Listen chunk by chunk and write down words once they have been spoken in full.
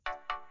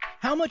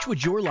How much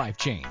would your life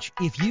change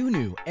if you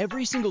knew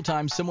every single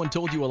time someone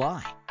told you a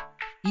lie,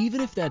 even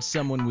if that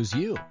someone was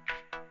you?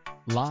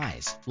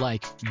 Lies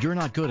like you're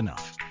not good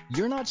enough,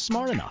 you're not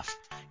smart enough,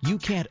 you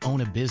can't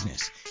own a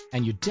business,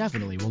 and you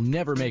definitely will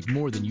never make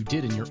more than you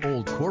did in your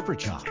old corporate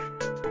job.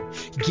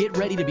 Get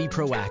ready to be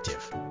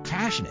proactive,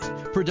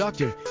 passionate,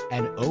 productive,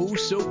 and oh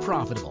so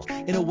profitable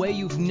in a way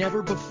you've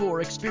never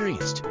before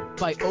experienced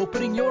by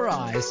opening your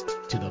eyes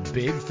to the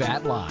big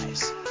fat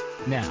lies.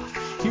 Now,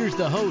 here's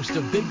the host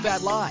of Big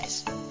Fat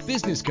Lies,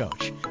 business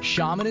coach,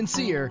 shaman and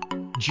seer,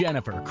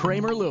 Jennifer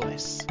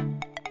Kramer-Lewis.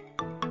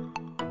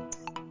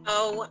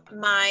 Oh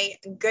my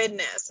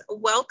goodness.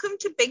 Welcome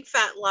to Big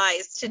Fat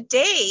Lies.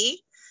 Today,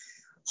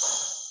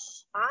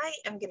 I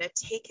am going to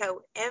take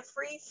out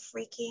every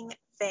freaking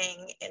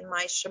thing in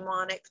my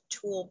shamanic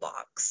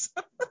toolbox.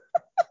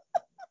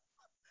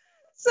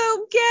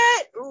 So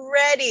get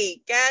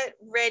ready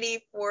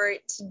for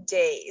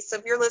today. So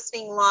if you're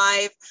listening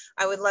live,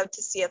 I would love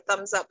to see a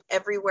thumbs up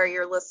everywhere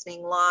you're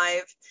listening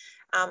live.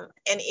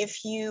 And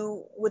if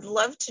you would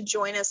love to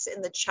join us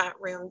in the chat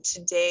room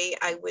today,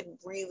 I would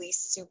really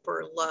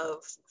super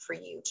love for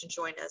you to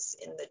join us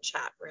in the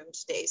chat room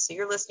today. So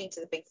you're listening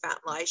to the Big Fat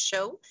Lies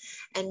Show,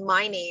 and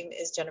my name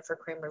is Jennifer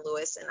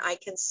Kramer-Lewis, and I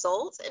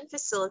consult and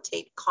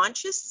facilitate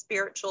conscious,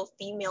 spiritual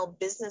female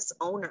business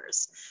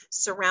owners,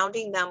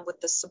 surrounding them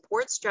with the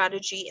support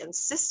strategy and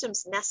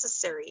systems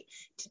necessary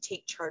to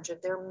take charge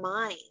of their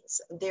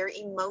minds, their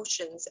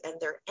emotions, and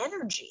their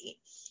energy,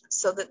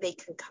 so that they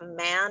can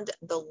command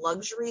the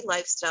luxury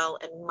lifestyle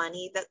and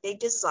money that they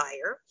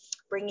desire,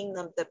 bringing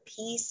them the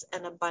peace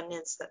and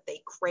abundance that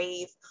they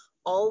crave,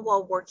 all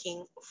while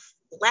working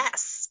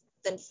less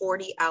than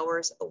 40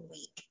 hours a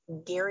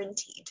week,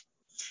 guaranteed.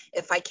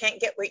 If I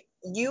can't get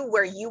you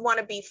where you want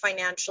to be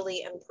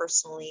financially and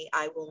personally,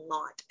 I will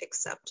not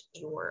accept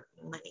your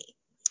money.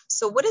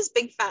 So what is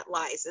Big Fat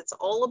Lies? It's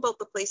all about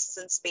the places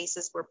and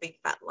spaces where big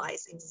fat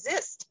lies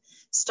exist,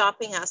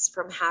 stopping us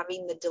from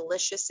having the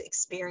delicious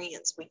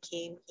experience we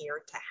came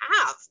here to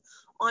have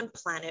on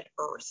planet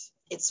Earth.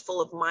 It's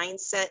full of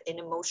mindset and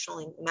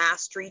emotional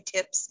mastery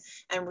tips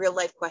and real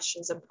life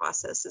questions and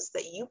processes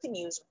that you can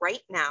use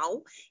right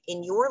now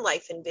in your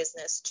life and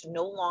business to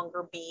no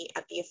longer be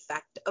at the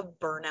effect of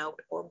burnout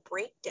or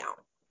breakdown.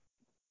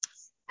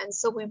 And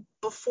so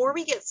before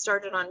we get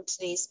started on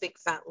today's Big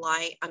Fat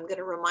Lie, I'm going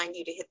to remind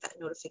you to hit that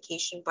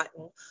notification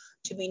button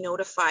to be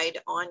notified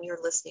on your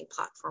listening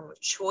platform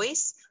of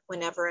choice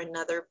whenever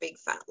another Big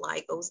Fat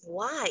Lie goes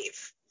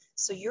live.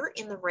 So you're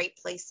in the right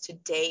place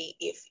today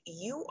if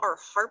you are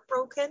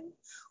heartbroken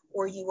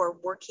or you are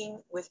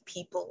working with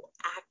people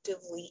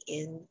actively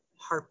in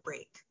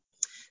heartbreak.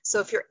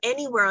 So if you're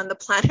anywhere on the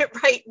planet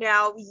right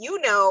now,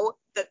 you know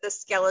that the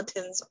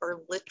skeletons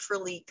are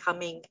literally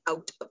coming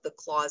out of the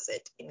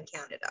closet in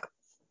Canada.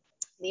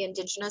 The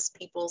Indigenous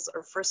peoples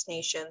or First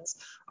Nations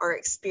are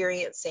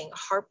experiencing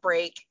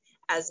heartbreak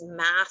as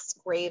mass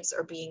graves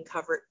are being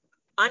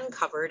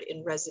uncovered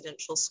in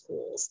residential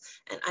schools.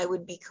 And I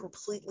would be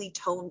completely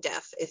tone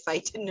deaf if I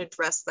didn't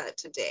address that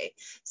today.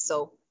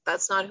 So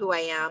that's not who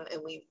I am,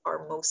 and we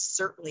are most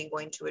certainly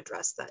going to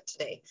address that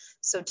today.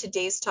 So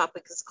today's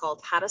topic is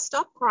called How to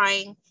Stop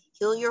Crying,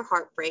 Heal Your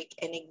Heartbreak,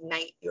 and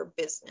Ignite Your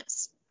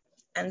Business.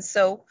 And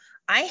so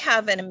I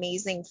have an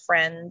amazing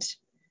friend.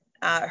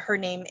 Her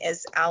name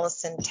is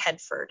Allison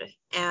Tedford,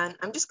 and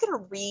I'm just going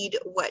to read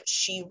what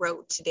she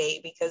wrote today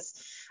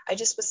because I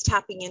just was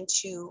tapping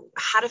into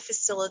how to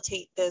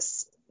facilitate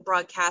this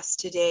broadcast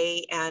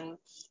today and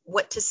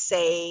what to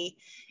say.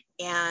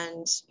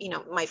 And, you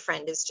know, my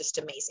friend is just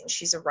amazing.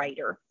 She's a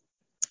writer,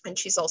 and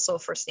she's also a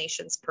First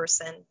Nations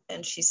person,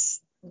 and she's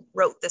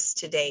wrote this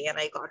today, and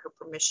I got her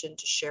permission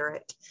to share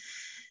it.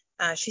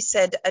 She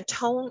said,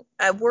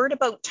 a word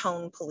about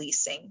tone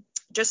policing.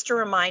 Just a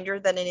reminder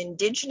that an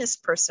Indigenous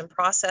person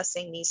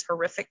processing these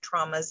horrific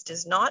traumas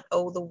does not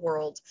owe the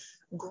world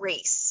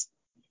grace,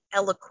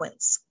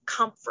 eloquence,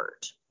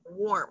 comfort,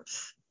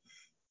 warmth,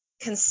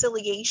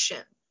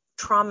 conciliation,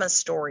 trauma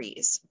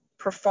stories,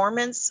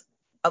 performance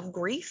of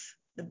grief,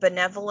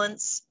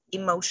 benevolence,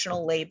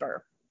 emotional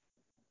labor.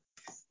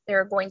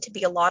 There are going to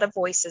be a lot of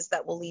voices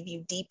that will leave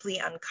you deeply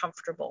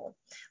uncomfortable.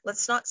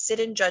 Let's not sit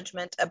in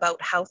judgment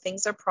about how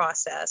things are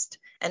processed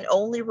and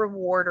only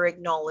reward or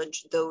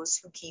acknowledge those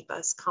who keep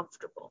us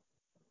comfortable.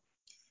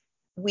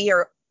 We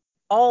are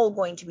all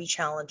going to be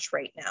challenged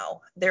right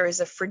now. There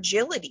is a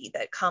fragility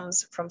that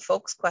comes from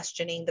folks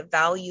questioning the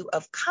value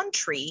of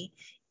country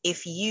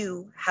if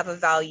you have a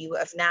value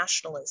of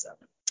nationalism.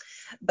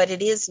 But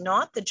it is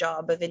not the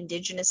job of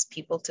Indigenous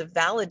people to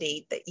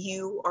validate that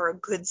you are a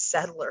good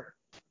settler.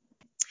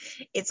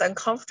 It's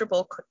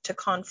uncomfortable to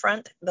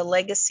confront the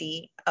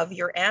legacy of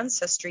your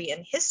ancestry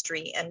and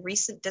history and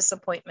recent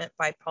disappointment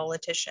by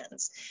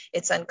politicians.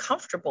 It's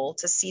uncomfortable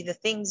to see the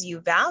things you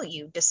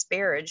value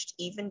disparaged,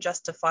 even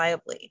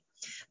justifiably.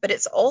 But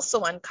it's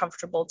also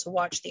uncomfortable to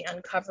watch the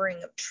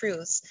uncovering of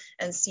truths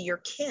and see your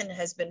kin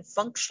has been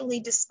functionally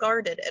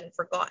discarded and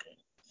forgotten.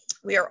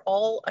 We are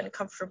all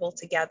uncomfortable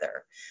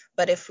together.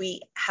 But if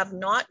we have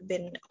not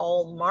been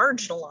all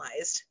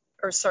marginalized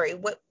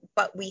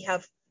but we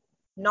have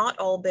not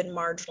all been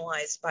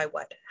marginalized by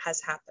what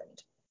has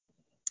happened.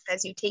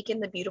 As you take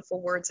in the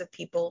beautiful words of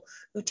people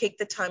who take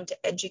the time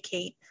to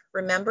educate,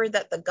 remember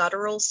that the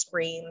guttural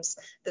screams,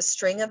 the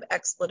string of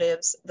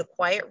expletives, the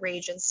quiet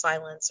rage and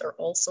silence are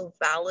also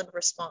valid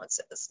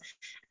responses.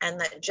 And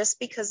that just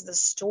because the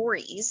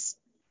stories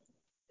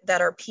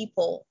that our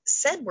people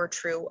said were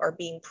true are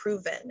being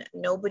proven,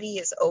 nobody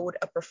is owed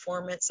a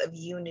performance of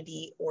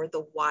unity or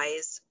the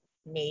wise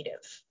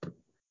native.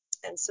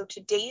 And so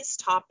today's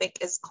topic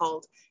is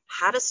called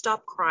How to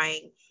Stop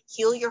Crying,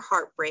 Heal Your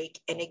Heartbreak,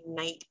 and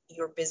Ignite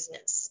Your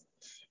Business.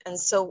 And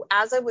so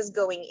as I was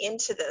going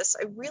into this,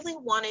 I really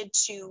wanted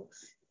to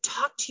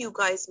talk to you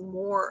guys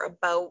more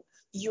about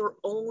your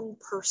own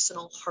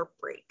personal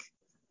heartbreak,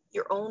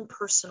 your own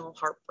personal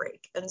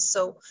heartbreak. And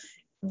so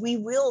we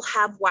will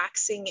have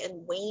waxing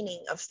and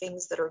waning of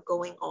things that are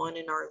going on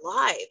in our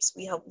lives.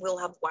 We'll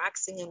have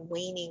waxing and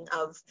waning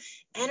of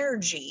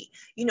energy.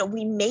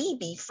 We may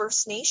be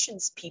First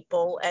Nations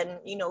people, and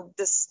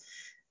this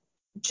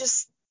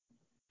just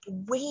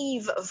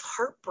wave of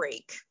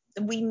heartbreak.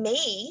 We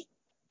may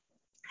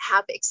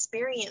have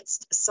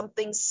experienced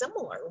something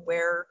similar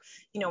where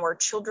our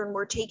children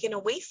were taken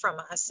away from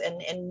us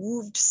and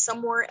moved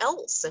somewhere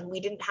else, and we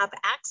didn't have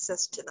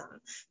access to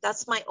them.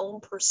 That's my own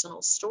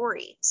personal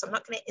story, so I'm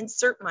not going to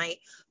insert my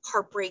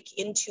heartbreak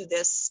into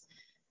this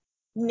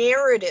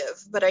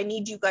narrative, but I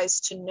need you guys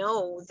to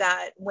know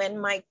that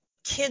when my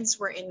kids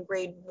were in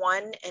grade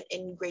 1 and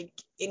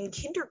in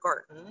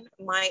kindergarten,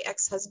 my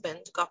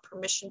ex-husband got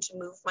permission to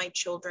move my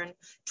children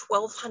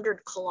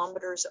 1,200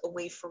 kilometers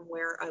away from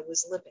where I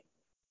was living.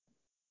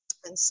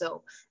 And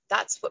so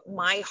that's what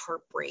my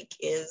heartbreak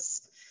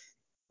is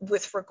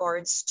with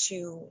regards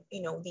to,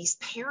 these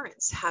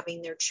parents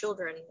having their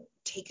children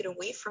taken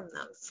away from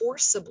them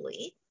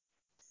forcibly.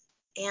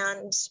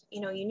 And,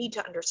 you need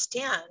to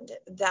understand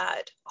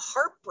that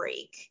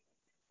heartbreak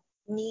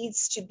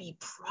needs to be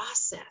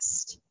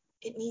processed.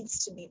 It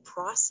needs to be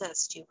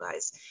processed, you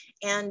guys.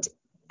 And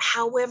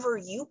however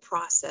you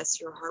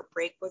process your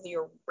heartbreak, whether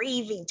you're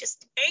raving,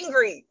 just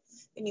angry,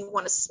 and you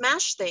want to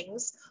smash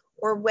things,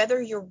 or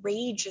whether your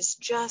rage is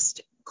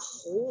just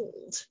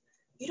cold,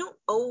 you don't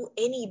owe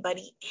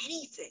anybody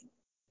anything.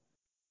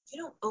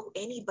 You don't owe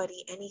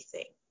anybody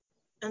anything.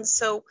 And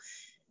so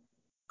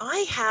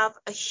I have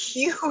a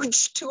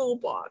huge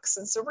toolbox.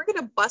 And so we're going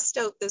to bust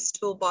out this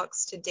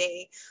toolbox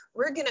today.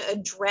 We're going to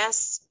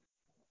address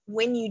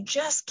when you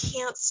just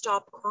can't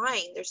stop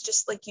crying. There's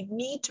just like, you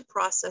need to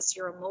process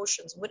your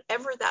emotions,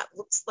 whatever that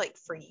looks like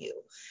for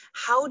you.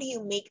 How do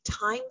you make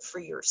time for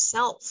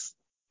yourself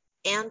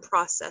and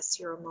process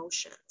your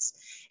emotions?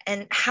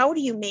 And how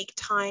do you make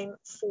time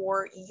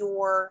for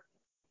your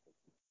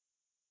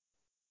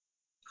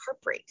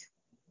heartbreak?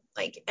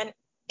 And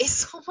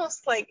it's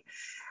almost like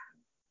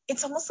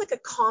a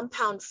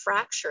compound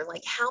fracture.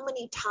 Like, how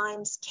many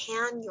times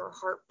can your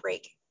heart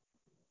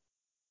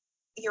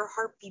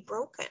be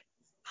broken?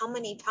 How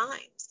many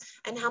times?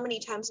 And how many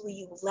times will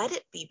you let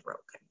it be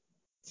broken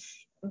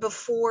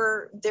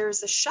before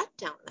there's a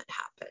shutdown that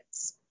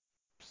happens?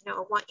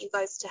 I want you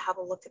guys to have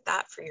a look at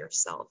that for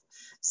yourself.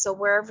 So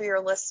wherever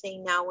you're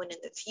listening now and in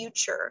the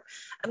future,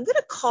 I'm going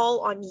to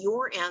call on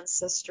your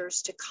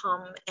ancestors to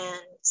come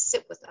and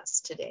sit with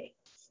us today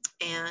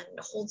and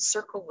hold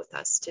circle with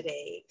us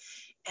today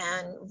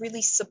and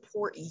really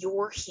support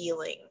your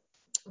healing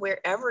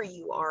wherever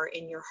you are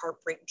in your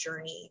heartbreak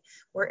journey,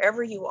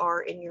 wherever you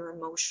are in your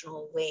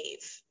emotional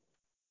wave.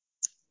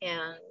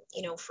 And,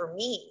 for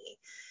me,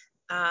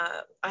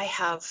 I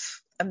have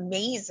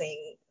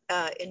amazing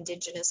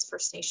Indigenous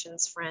First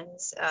Nations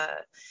friends,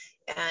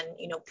 and,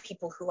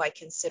 people who I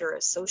consider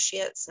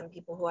associates and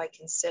people who I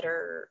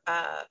consider,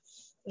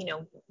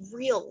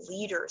 real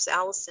leaders.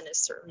 Allison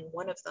is certainly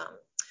one of them,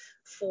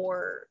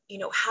 for,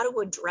 how to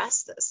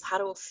address this, how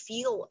to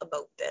feel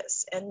about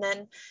this. And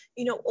then,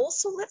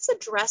 also let's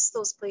address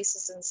those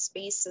places and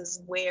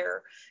spaces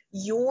where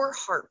your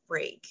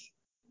heartbreak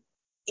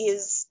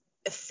is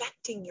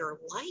affecting your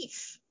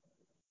life.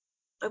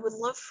 I would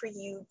love for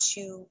you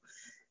to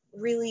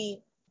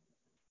really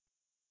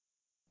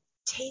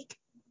take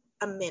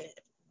a minute.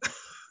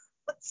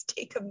 Let's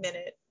take a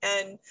minute.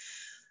 And,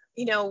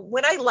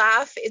 when I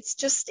laugh, it's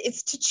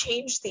to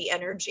change the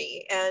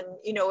energy. And,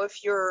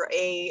 if you're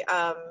a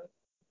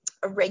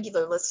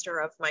regular listener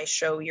of my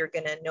show, you're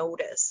going to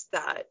notice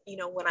that,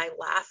 when I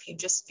laugh, you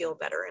just feel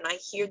better. And I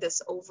hear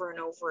this over and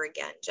over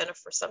again.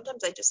 Jennifer,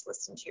 sometimes I just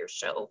listen to your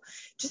show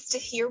just to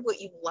hear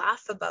what you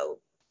laugh about.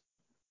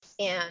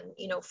 And,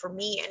 for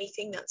me,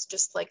 anything that's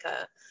just like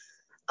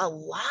a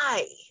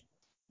lie,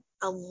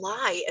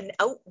 an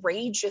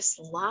outrageous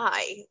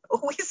lie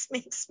always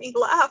makes me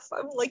laugh.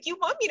 I'm like, you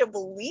want me to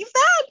believe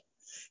that?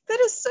 That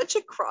is such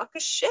a crock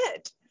of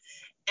shit.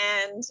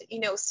 And,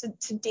 so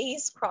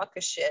today's crock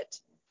of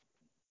shit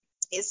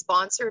is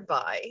sponsored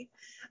by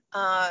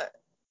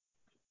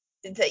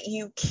that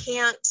you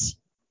can't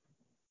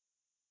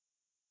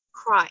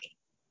cry.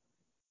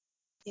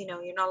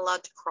 You're not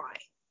allowed to cry.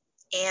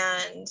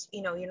 And,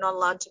 you're not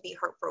allowed to be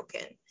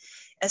heartbroken.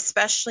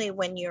 especially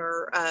when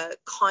you're a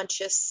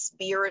conscious,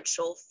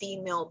 spiritual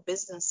female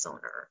business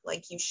owner.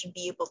 Like, you should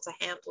be able to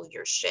handle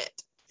your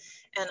shit.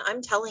 And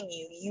I'm telling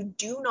you, you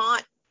do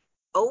not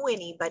owe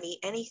anybody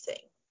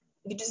anything.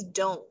 You just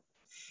don't.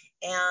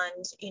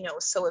 And,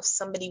 so if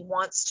somebody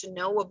wants to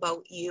know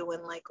about you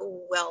and like,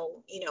 oh,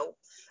 well,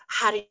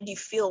 how did you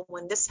feel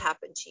when this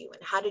happened to you?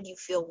 And how did you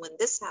feel when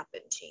this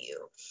happened to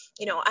you?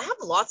 I have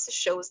lots of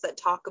shows that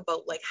talk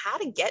about like how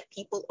to get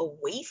people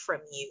away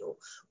from you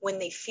when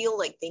they feel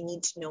like they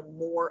need to know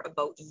more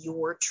about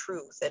your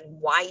truth and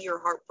why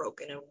you're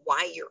heartbroken and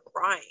why you're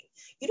crying.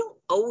 You don't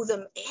owe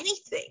them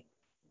anything.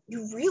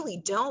 You really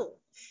don't.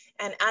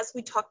 And as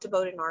we talked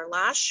about in our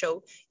last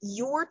show,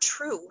 your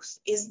truth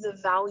is the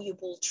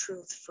valuable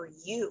truth for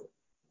you.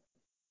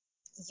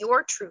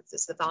 Your truth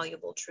is the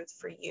valuable truth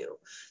for you.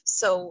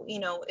 So,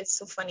 it's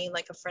so funny.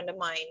 Like, a friend of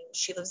mine,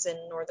 she lives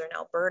in northern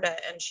Alberta,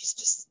 and she's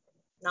just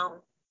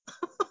numb.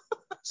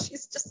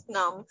 She's just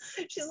numb.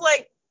 She's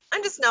like,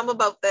 I'm just numb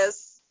about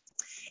this.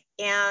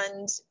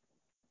 And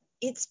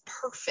it's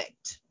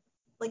perfect.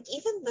 Like,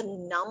 even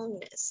the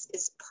numbness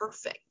is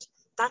perfect.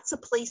 That's a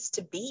place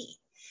to be.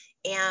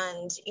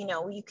 And,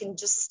 you can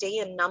just stay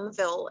in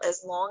Numbville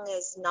as long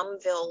as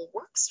Numbville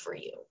works for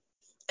you.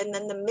 And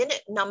then the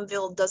minute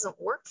Numbville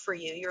doesn't work for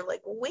you, you're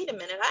like, well, wait a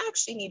minute, I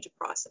actually need to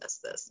process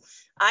this.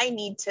 I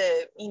need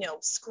to,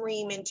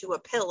 scream into a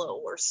pillow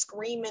or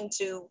scream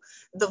into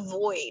the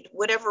void,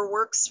 whatever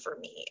works for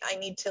me. I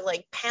need to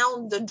like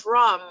pound the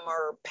drum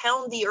or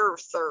pound the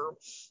earth or,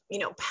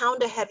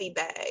 pound a heavy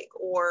bag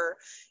or,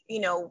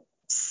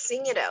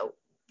 sing it out.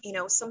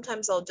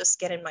 Sometimes I'll just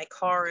get in my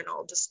car and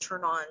I'll just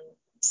turn on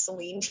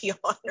Celine Dion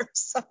or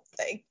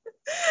something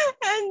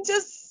and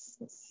just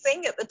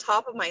sing at the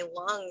top of my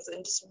lungs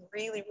and just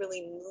really,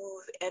 really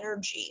move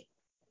energy.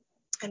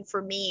 And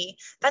for me,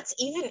 that's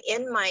even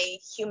in my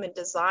human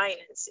design.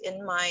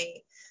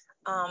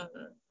 Um,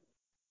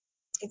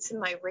 it's in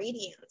my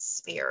radiance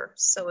sphere.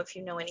 So if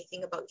you know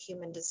anything about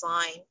human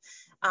design,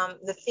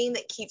 the thing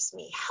that keeps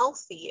me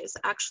healthy is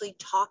actually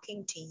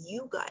talking to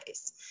you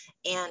guys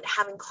and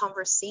having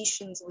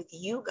conversations with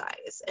you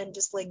guys and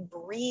just like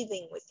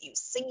breathing with you,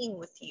 singing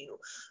with you,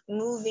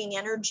 moving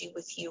energy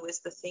with you is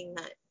the thing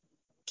that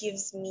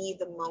gives me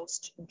the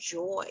most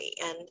joy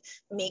and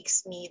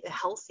makes me the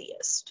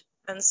healthiest.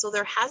 And so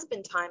there has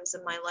been times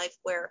in my life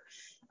where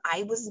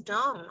I was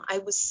numb. I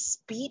was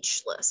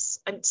speechless.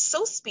 I'm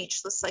so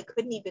speechless I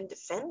couldn't even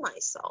defend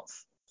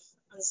myself.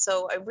 And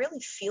so I really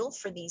feel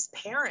for these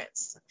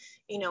parents,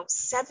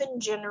 7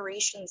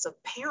 generations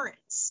of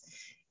parents,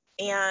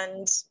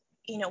 and,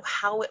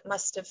 how it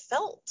must have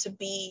felt to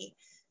be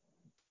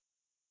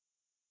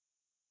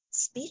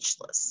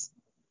speechless.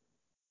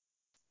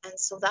 And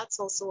so that's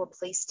also a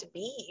place to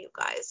be, you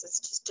guys.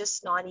 It's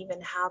just not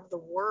even have the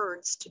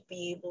words to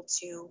be able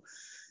to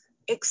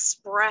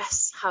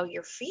express how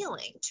you're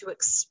feeling, to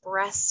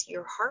express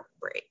your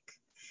heartbreak.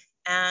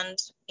 And,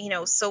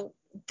 so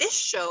this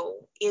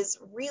show is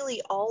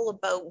really all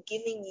about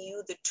giving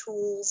you the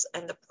tools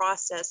and the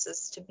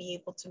processes to be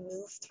able to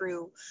move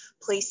through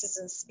places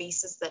and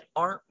spaces that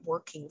aren't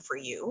working for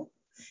you.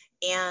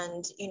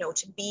 And,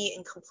 to be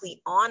in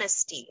complete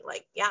honesty,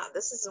 like, yeah,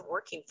 this isn't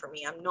working for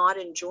me. I'm not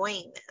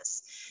enjoying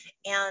this.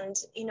 And,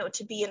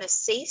 to be in a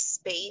safe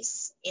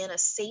space, in a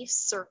safe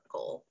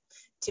circle,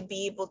 to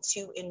be able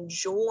to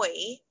enjoy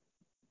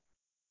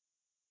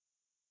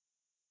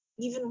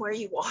even where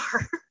you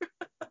are.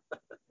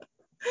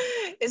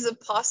 Is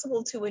it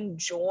possible to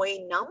enjoy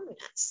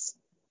numbness?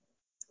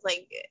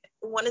 Like,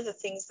 one of the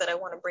things that I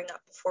want to bring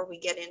up before we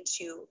get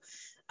into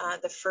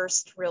the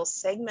first real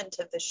segment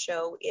of the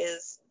show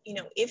is,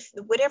 if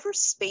whatever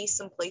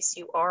space and place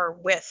you are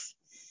with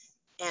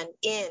and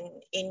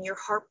in your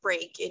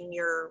heartbreak, in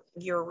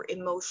your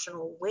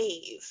emotional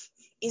wave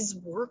is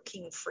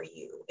working for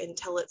you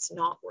until it's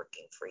not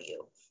working for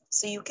you.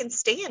 So you can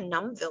stay in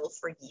Numbville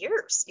for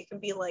years. You can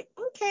be like,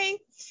 okay,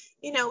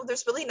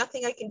 there's really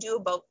nothing I can do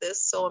about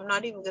this, so I'm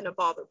not even going to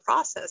bother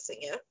processing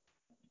it.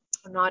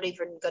 I'm not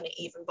even going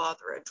to even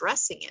bother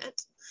addressing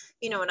it.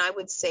 And I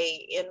would say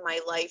in my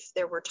life,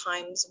 there were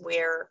times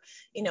where,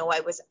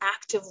 I was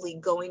actively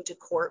going to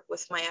court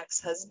with my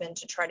ex-husband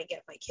to try to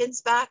get my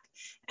kids back.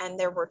 And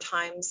there were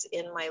times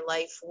in my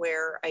life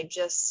where I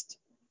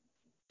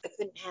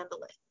couldn't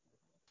handle it.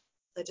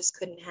 I just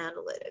couldn't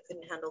handle it. I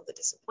couldn't handle the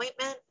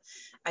disappointment.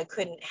 I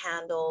couldn't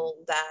handle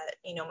that,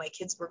 my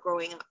kids were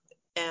growing up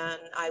and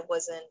I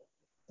wasn't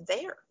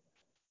there.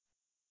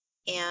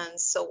 And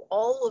so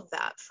all of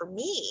that for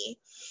me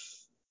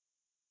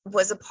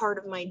was a part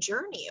of my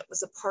journey. It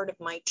was a part of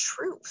my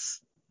truth.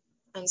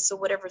 And so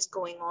whatever's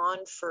going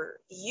on for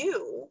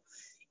you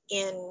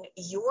in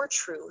your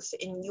truth,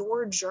 in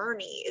your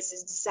journey is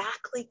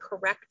exactly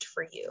correct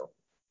for you.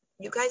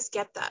 You guys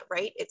get that,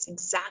 right? It's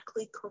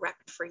exactly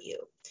correct for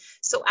you.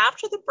 So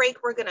after the break,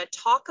 we're going to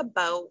talk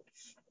about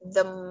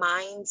the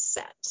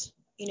mindset.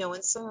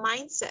 and some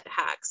mindset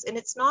hacks. And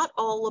it's not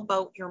all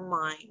about your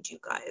mind, you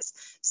guys.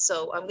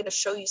 So I'm going to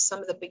show you some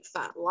of the big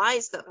fat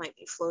lies that might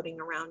be floating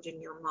around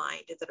in your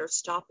mind that are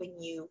stopping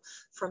you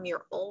from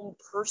your own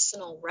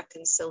personal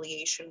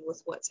reconciliation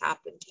with what's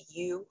happened to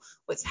you,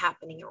 what's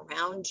happening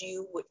around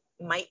you, what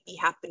might be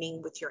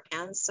happening with your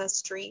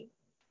ancestry.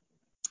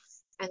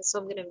 And so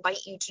I'm going to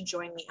invite you to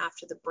join me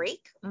after the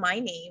break. My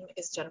name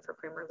is Jennifer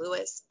Kramer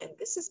Lewis, and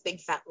this is Big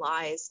Fat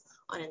Lies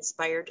on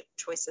Inspired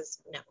Choices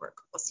Network.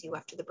 I'll see you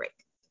after the break.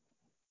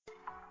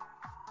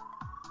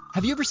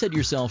 Have you ever said to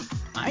yourself,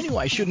 I knew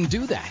I shouldn't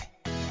do that?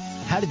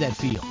 How did that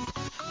feel?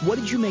 What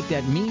did you make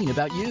that mean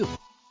about you?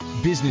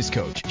 Business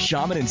coach,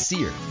 shaman, and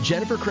seer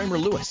Jennifer Kramer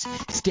Lewis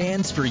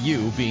stands for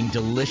you being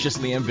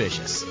deliciously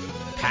ambitious,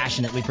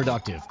 passionately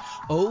productive,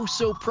 oh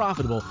so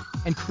profitable,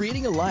 and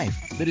creating a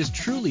life that is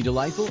truly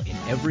delightful in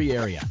every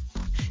area.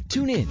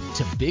 Tune in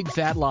to Big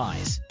Fat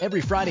Lies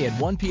every Friday at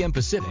 1 p.m.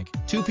 Pacific,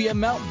 2 p.m.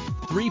 Mountain,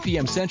 3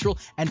 p.m. Central,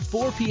 and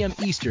 4 p.m.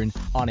 Eastern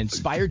on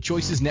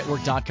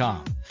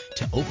InspiredChoicesNetwork.com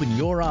to open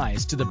your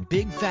eyes to the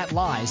big fat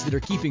lies that are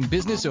keeping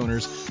business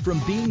owners from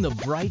being the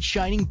bright,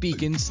 shining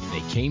beacons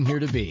they came here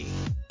to be.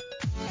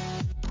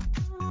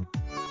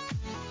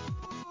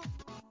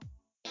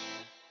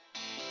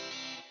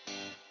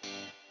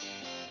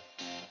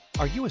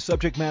 Are you a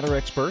subject matter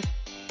expert?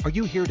 Are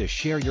you here to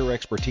share your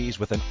expertise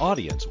with an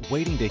audience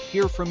waiting to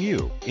hear from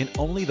you in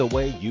only the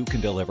way you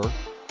can deliver?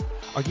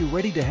 Are you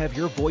ready to have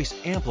your voice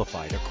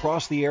amplified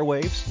across the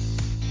airwaves?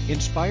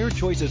 Inspired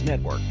Choices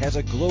Network has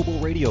a global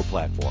radio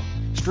platform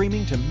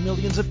streaming to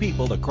millions of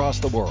people across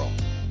the world.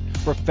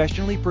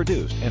 Professionally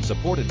produced and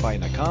supported by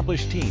an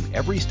accomplished team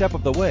every step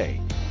of the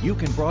way, you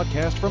can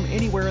broadcast from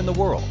anywhere in the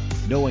world,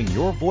 knowing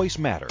your voice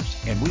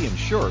matters, and we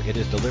ensure it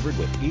is delivered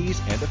with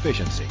ease and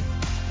efficiency.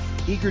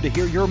 Eager to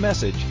hear your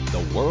message,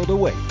 the world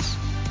awaits.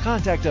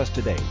 Contact us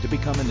today to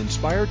become an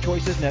Inspired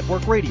Choices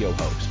Network radio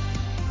host.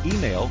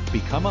 Email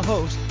become a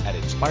host at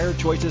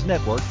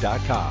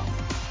inspiredchoicesnetwork.com.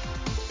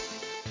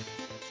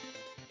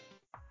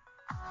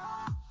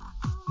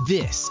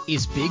 This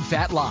is Big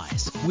Fat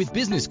Lies with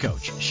business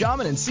coach,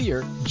 shaman, and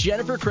seer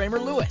Jennifer Kramer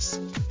Lewis.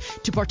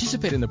 To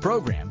participate in the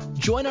program,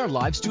 join our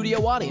live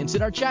studio audience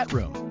in our chat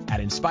room at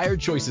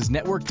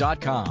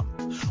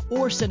InspiredChoicesNetwork.com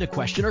or send a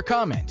question or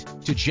comment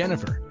to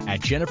Jennifer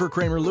at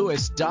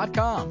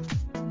JenniferKramerLewis.com.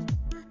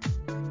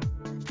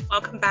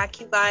 Welcome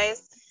back, you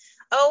guys.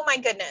 Oh my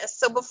goodness.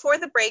 So before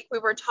the break, we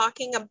were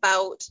talking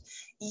about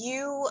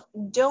you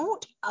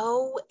don't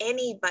owe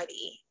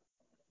anybody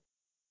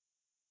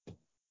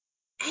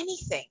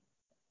anything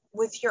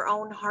with your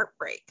own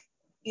heartbreak.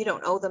 You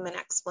don't owe them an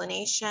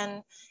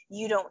explanation.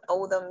 You don't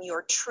owe them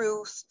your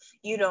truth.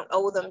 You don't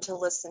owe them to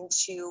listen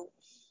to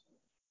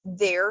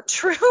their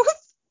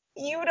truth.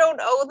 You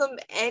don't owe them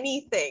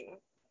anything.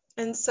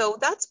 And so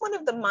that's one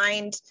of the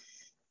mindset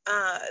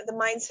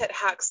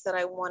hacks that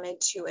I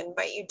wanted to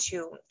invite you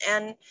to.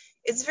 And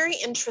it's very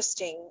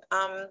interesting.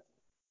 I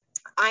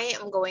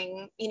am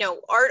going,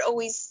 art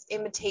always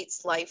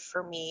imitates life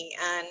for me.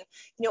 And,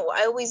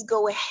 I always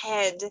go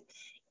ahead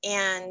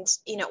and,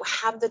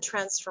 have the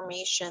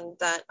transformation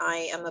that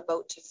I am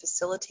about to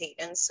facilitate.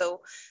 And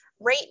so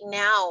right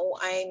now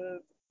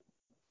I'm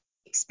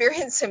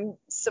experiencing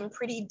some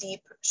pretty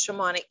deep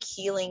shamanic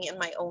healing in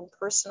my own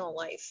personal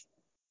life.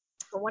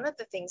 And one of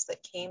the things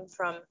that came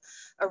from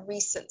a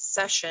recent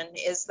session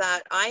is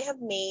that I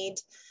have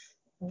made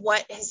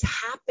what has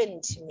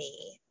happened to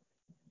me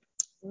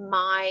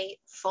my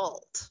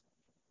fault.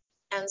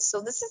 And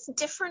so this is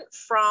different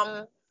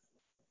from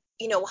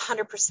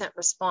 100%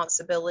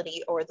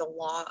 responsibility or the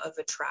law of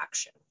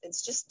attraction.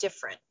 It's just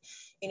different.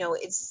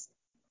 It's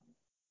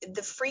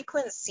the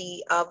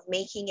frequency of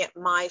making it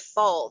my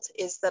fault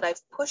is that I've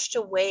pushed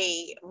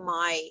away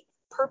my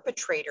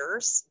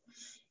perpetrators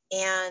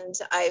and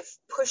I've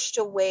pushed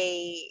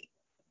away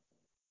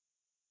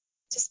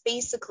just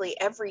basically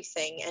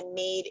everything and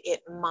made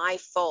it my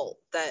fault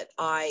that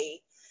I,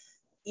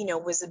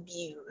 was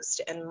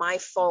abused, and my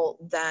fault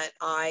that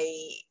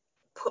I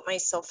put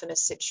myself in a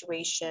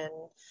situation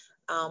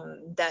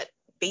that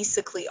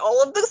basically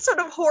all of the sort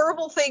of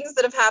horrible things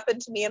that have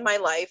happened to me in my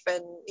life.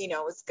 And,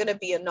 it's going to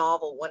be a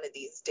novel one of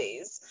these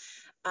days.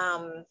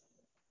 And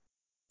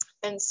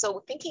so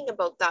thinking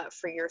about that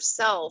for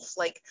yourself,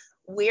 like,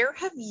 where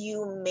have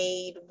you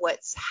made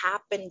what's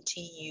happened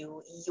to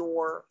you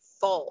your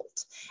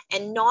fault,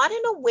 and not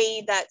in a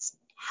way that's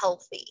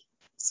healthy?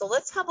 So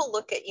let's have a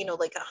look at,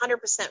 like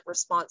 100%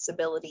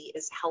 responsibility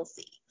is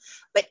healthy,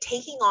 but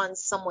taking on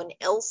someone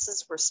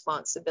else's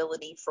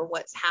responsibility for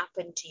what's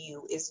happened to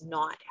you is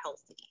not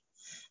healthy.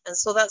 And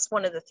so that's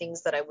one of the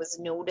things that I was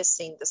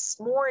noticing this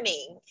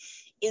morning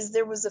is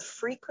there was a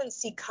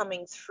frequency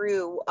coming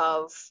through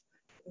of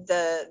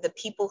the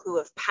people who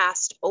have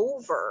passed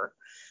over.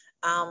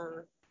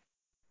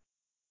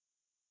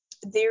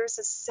 There's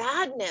a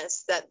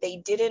sadness that they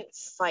didn't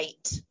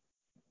fight.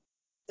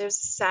 There's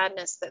a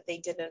sadness that they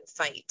didn't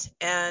fight.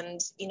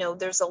 And,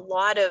 there's a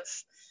lot of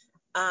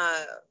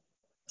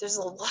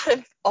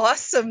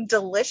awesome,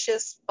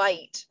 delicious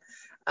fight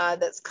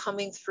that's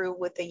coming through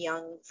with the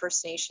young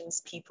First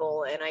Nations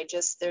people. And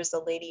there's a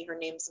lady, her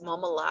name's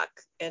Mamalak,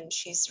 and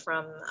she's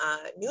from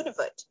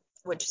Nunavut,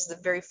 which is the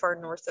very far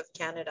north of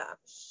Canada.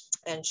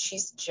 And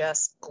she's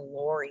just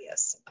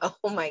glorious. Oh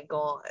my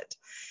God.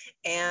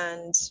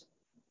 And,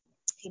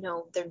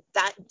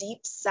 that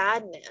deep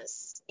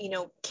sadness,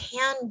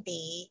 can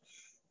be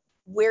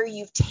where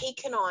you've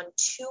taken on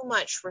too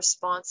much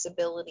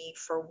responsibility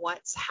for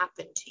what's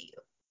happened to you,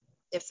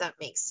 if that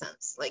makes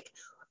sense. Like,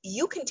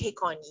 you can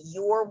take on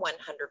your 100%,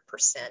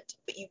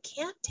 but you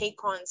can't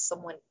take on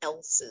someone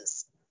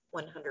else's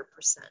 100%.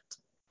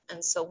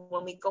 And so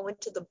when we go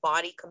into the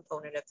body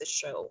component of the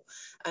show,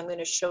 I'm going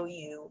to show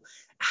you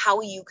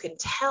how you can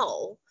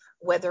tell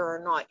whether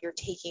or not you're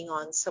taking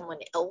on someone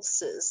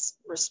else's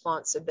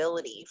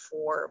responsibility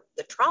for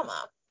the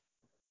trauma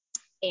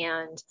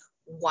and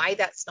why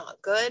that's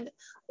not good.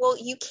 Well,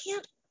 you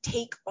can't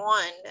take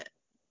on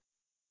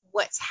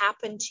what's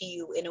happened to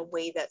you in a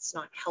way that's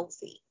not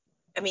healthy.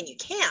 I mean, you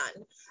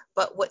can,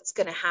 but what's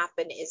going to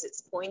happen is it's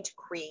going to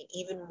create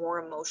even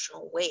more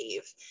emotional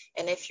wave.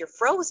 And if you're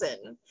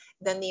frozen,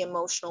 then the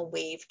emotional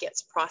wave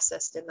gets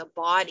processed in the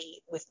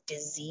body with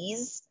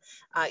disease.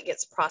 It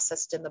gets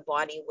processed in the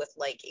body with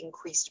like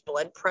increased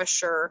blood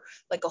pressure,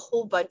 like a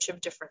whole bunch of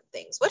different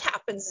things. What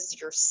happens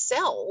is your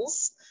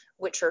cells,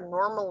 which are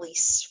normally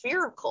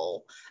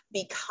spherical,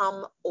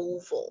 become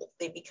oval.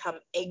 They become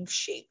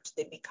egg-shaped.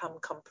 They become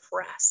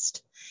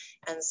compressed.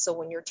 And so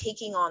when you're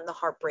taking on the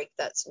heartbreak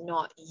that's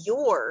not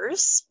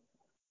yours,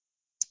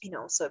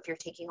 so if you're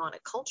taking on a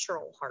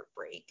cultural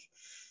heartbreak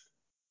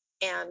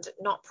and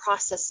not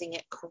processing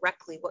it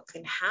correctly, what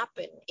can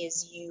happen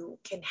is you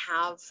can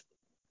have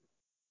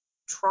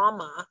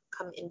trauma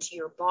come into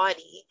your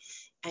body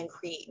and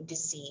create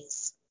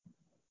disease.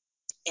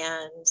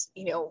 And,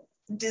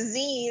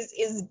 disease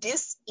is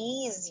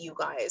dis-ease, you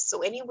guys.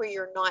 So anywhere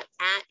you're not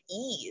at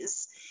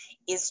ease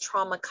is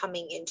trauma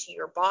coming into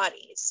your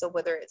body. So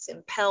whether it's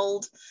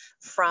impelled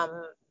from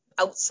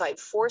outside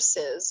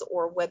forces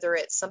or whether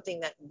it's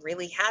something that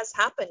really has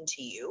happened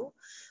to you,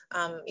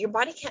 your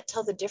body can't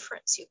tell the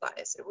difference, you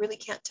guys. It really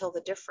can't tell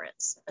the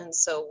difference. And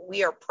so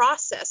we are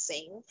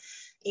processing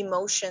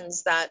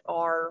emotions that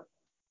are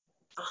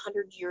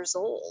 100 years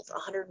old,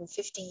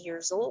 150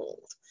 years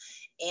old.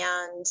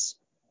 And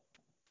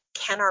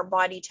can our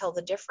body tell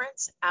the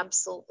difference?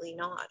 Absolutely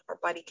not. Our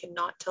body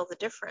cannot tell the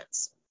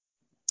difference.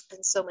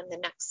 And so in the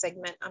next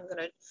segment, I'm going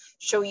to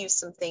show you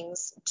some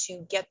things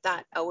to get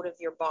that out of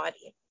your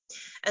body.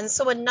 And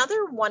so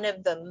another one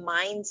of the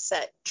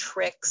mindset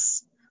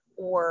tricks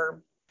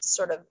or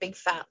sort of big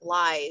fat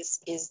lies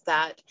is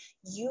that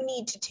you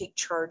need to take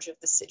charge of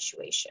the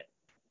situation.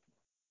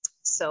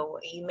 So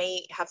you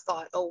may have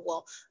thought, oh,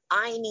 well,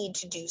 I need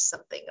to do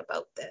something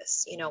about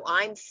this.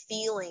 I'm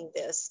feeling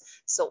this,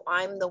 so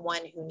I'm the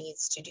one who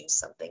needs to do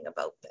something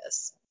about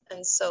this.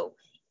 And so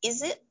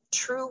is it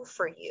true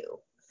for you?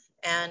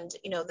 And,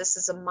 this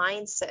is a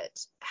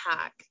mindset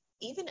hack.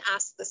 Even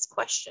ask this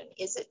question,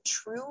 is it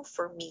true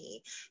for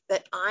me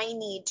that I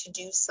need to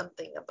do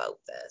something about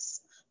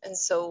this? And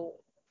so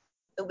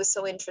it was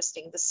so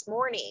interesting. This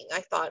morning,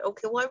 I thought,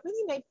 okay, well, I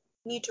really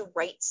need to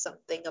write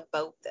something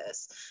about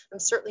this. I'm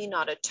certainly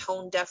not a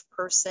tone deaf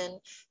person.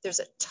 There's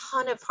a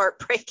ton of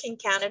heartbreak in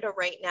Canada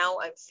right now.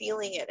 I'm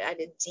feeling it at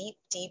a deep,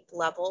 deep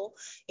level.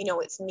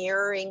 It's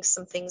mirroring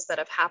some things that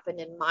have happened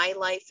in my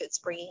life. It's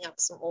bringing up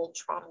some old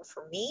trauma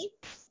for me.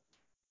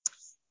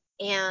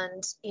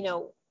 And,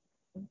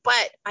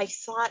 but I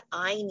thought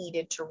I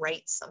needed to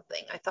write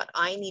something. I thought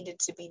I needed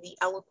to be the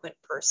eloquent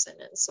person.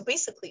 And so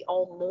basically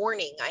all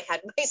morning I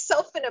had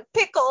myself in a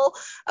pickle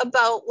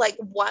about like,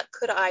 what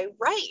could I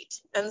write?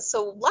 And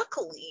so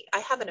luckily I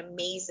have an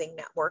amazing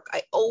network.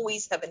 I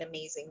always have an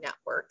amazing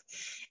network.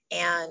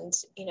 And,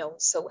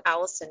 so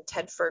Allison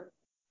Tedford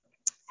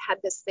had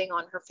this thing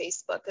on her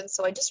Facebook. And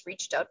so I just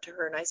reached out to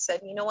her and I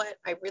said, you know what,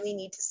 I really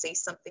need to say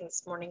something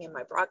this morning in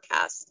my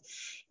broadcast.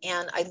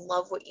 And I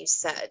love what you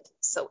said.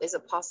 So is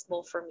it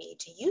possible for me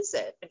to use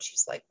it? And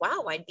she's like,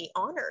 wow, I'd be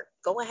honored.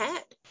 Go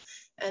ahead.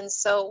 And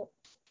so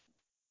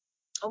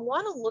I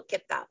want to look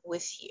at that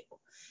with you.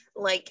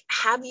 Like,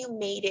 have you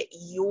made it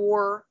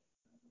your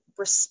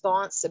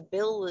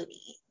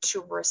responsibility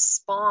to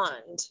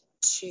respond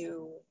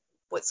to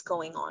what's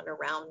going on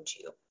around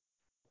you?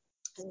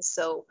 And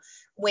so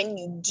when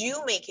you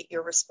do make it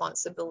your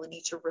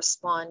responsibility to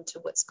respond to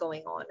what's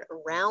going on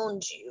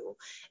around you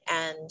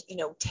and,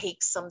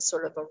 take some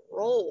sort of a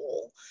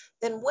role,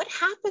 then what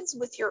happens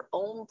with your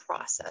own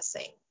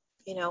processing?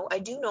 I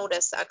do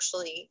notice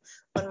actually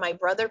when my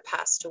brother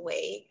passed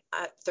away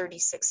at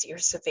 36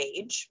 years of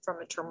age from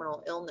a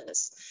terminal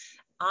illness,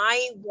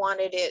 I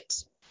wanted it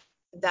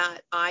that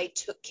I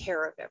took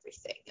care of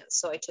everything. And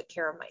so I took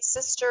care of my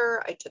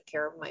sister, I took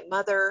care of my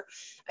mother,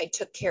 I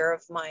took care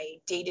of my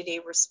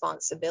day-to-day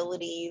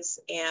responsibilities.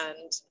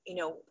 And,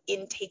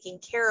 in taking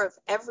care of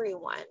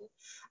everyone,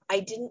 I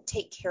didn't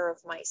take care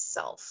of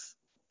myself.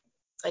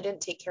 I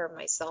didn't take care of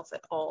myself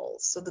at all.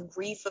 So the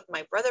grief of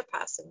my brother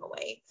passing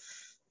away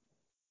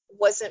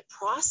wasn't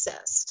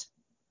processed.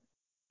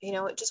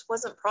 It just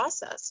wasn't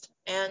processed.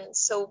 And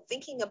so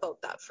thinking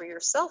about that for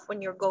yourself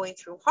when you're going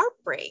through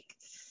heartbreak,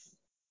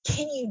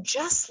 can you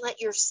just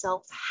let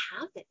yourself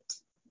have it?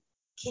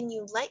 Can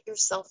you let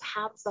yourself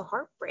have the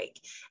heartbreak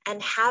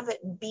and have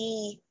it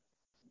be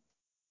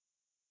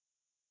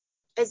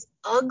as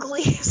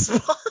ugly as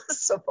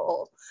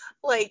possible?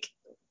 Like,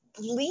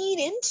 lean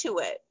into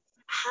it.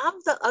 Have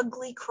the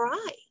ugly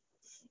cry.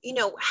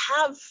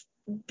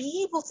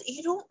 Be able to,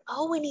 you don't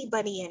owe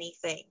anybody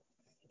anything.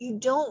 You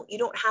don't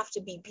have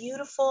to be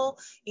beautiful.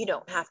 You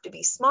don't have to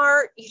be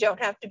smart. You don't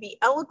have to be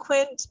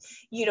eloquent.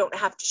 You don't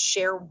have to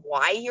share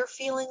why you're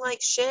feeling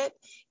like shit.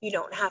 You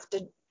don't have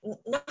to,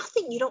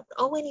 nothing. You don't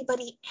owe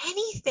anybody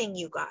anything,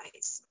 you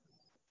guys.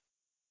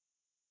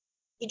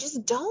 You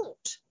just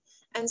don't.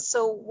 And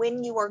so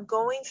when you are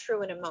going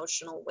through an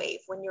emotional wave,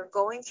 when you're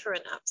going through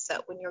an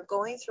upset, when you're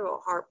going through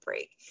a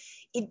heartbreak,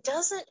 it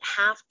doesn't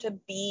have to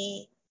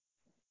be,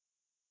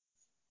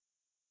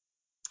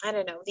 I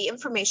don't know, the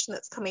information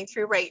that's coming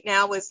through right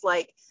now is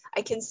like,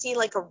 I can see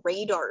like a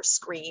radar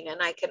screen,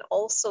 and I can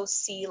also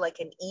see like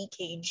an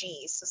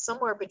EKG. So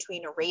somewhere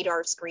between a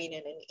radar screen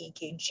and an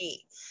EKG.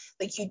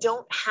 Like, you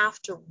don't have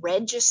to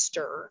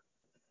register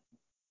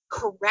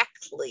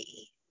correctly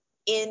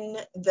in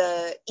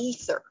the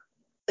ether.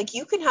 Like,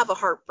 you can have a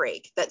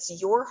heartbreak that's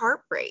your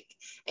heartbreak,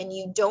 and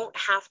you don't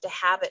have to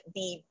have it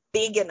be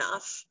big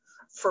enough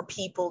for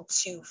people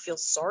to feel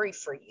sorry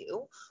for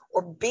you,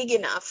 or big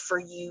enough for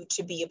you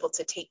to be able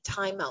to take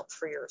time out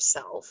for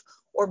yourself,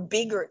 or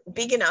big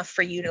enough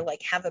for you to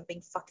like have a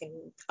big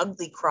fucking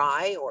ugly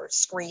cry or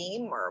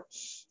scream or,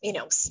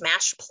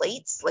 smash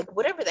plates, like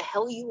whatever the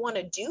hell you want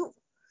to do.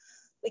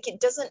 Like, it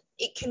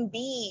can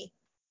be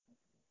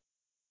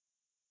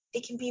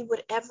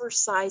whatever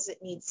size it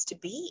needs to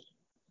be.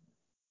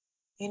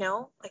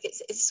 Like,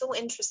 it's so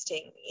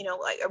interesting.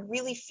 I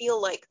really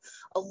feel like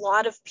a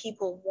lot of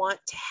people want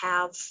to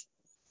have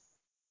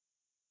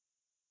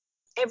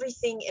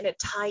everything in a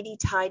tidy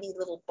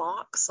little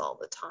box all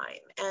the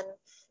time. And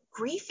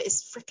grief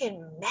is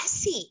freaking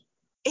messy.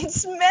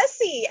 It's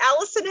messy.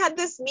 Allison had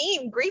this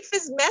meme, grief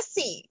is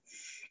messy.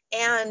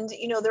 And,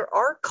 there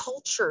are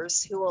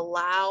cultures who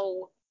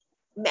allow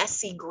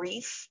messy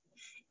grief.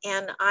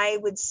 And I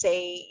would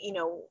say,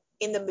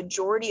 in the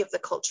majority of the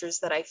cultures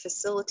that I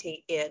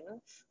facilitate in,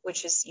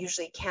 which is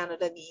usually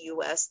Canada, the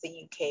US,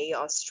 the UK,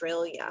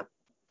 Australia,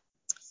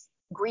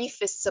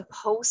 grief is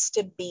supposed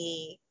to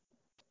be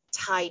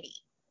tidy.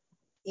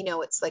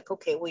 It's like,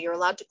 okay, well, you're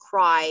allowed to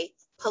cry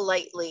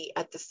politely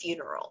at the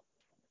funeral,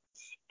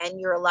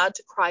 and you're allowed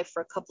to cry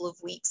for a couple of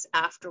weeks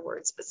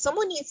afterwards, but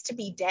someone needs to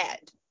be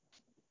dead.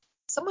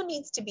 Someone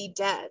needs to be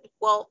dead.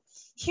 Well,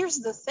 here's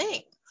the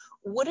thing.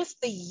 What if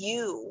the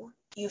you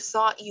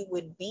thought you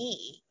would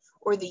be,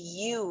 or the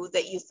you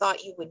that you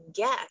thought you would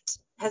get,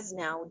 has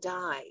now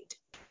died?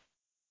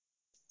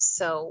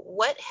 So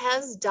what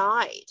has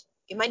died?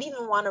 You might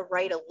even want to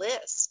write a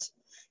list.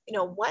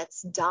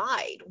 What's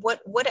died?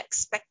 What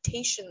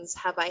expectations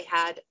have I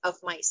had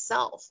of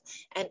myself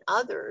and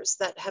others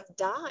that have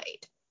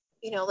died?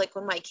 Like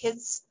when my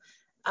kids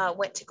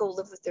went to go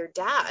live with their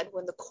dad,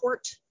 when the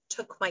court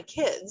took my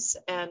kids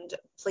and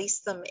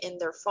placed them in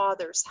their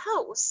father's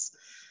house,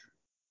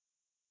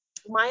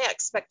 my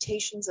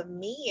expectations of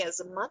me as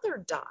a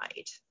mother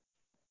died.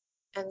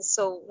 And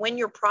so when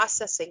you're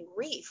processing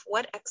grief,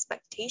 what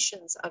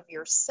expectations of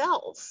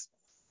yourself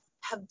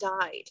have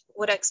died?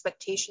 What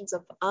expectations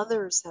of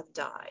others have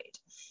died?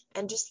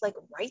 And just like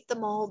write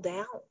them all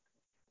down,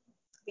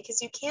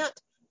 because you can't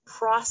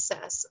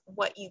process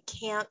what you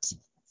can't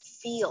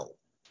feel,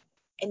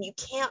 and you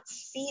can't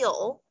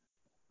feel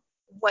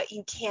what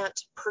you can't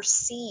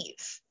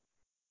perceive.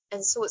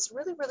 And so it's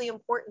really, really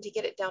important to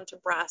get it down to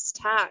brass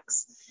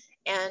tacks.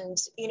 And,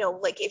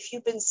 like if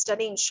you've been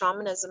studying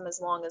shamanism as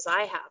long as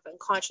I have, and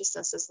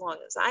consciousness as long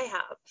as I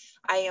have,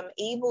 I am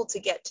able to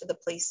get to the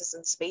places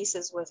and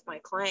spaces with my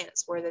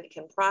clients where they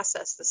can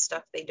process the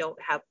stuff they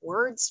don't have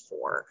words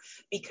for,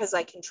 because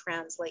I can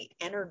translate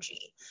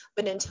energy.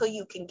 But until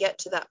you can get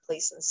to that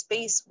place and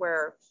space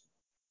where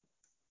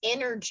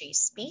energy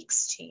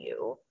speaks to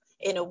you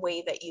in a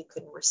way that you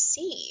can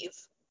receive,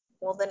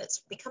 well, then it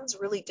becomes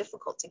really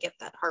difficult to get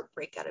that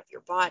heartbreak out of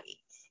your body.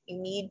 You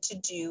need to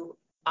do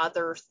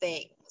other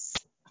things.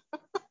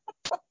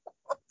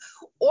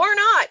 Or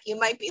not. You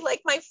might be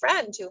like my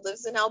friend who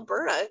lives in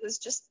Alberta, who's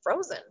just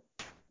frozen.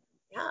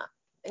 Yeah.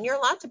 And you're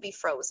allowed to be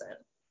frozen.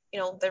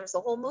 There's a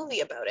whole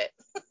movie about it.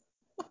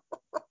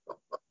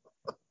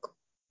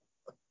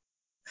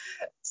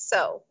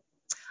 So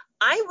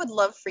I would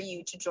love for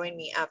you to join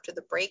me after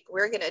the break.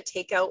 We're going to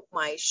take out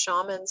my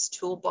shaman's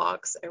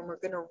toolbox, and we're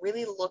going to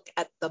really look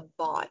at the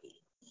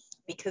body,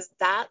 because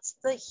that's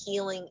the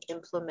healing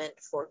implement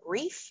for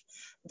grief.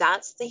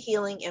 That's the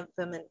healing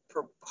implement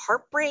for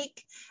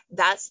heartbreak.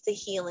 That's the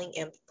healing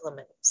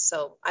implement.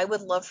 So I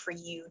would love for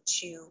you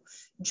to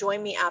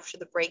join me after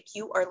the break.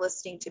 You are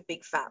listening to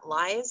Big Fat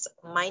Lies.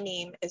 My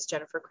name is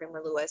Jennifer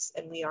Kramer Lewis,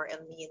 and we are in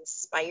the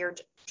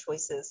Inspired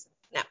Choices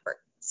Network.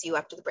 See you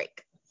after the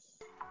break.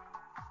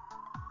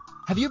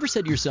 Have you ever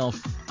said to yourself,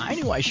 I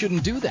knew I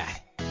shouldn't do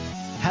that?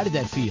 How did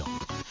that feel?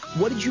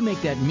 What did you make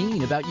that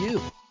mean about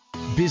you?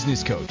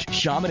 Business coach,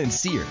 shaman, and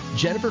seer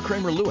Jennifer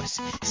Kramer Lewis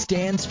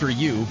stands for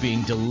you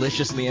being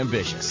deliciously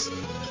ambitious,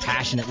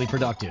 passionately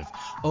productive,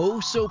 oh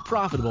so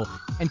profitable,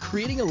 and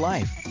creating a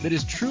life that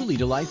is truly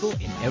delightful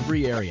in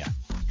every area.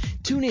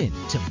 Tune in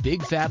to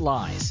Big Fat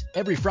Lies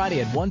every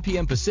Friday at 1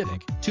 p.m.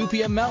 Pacific, 2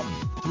 p.m. Mountain,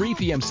 3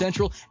 p.m.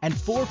 Central, and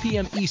 4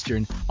 p.m.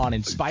 Eastern on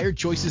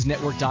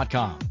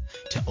InspiredChoicesNetwork.com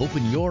to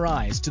open your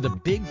eyes to the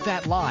big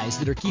fat lies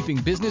that are keeping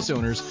business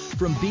owners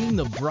from being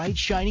the bright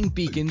shining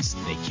beacons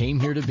they came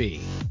here to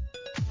be.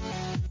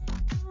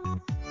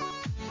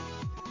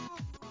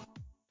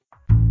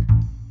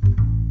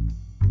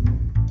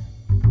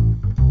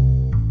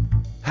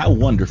 How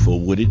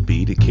wonderful would it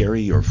be to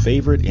carry your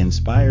favorite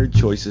Inspired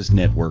Choices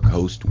Network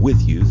host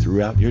with you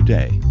throughout your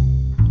day?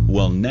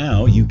 Well,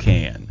 now you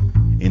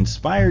can.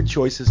 Inspired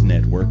Choices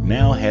Network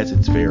now has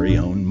its very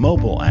own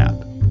mobile app.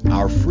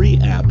 Our free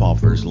app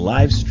offers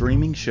live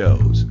streaming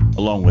shows,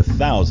 along with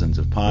thousands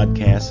of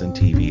podcasts and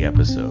TV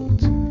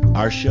episodes.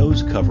 Our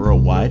shows cover a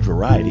wide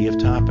variety of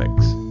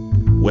topics.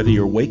 Whether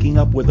you're waking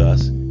up with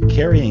us,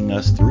 carrying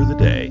us through the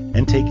day,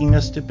 and taking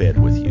us to bed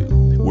with you,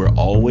 we're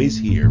always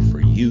here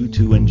for you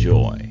to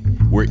enjoy.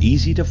 We're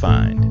easy to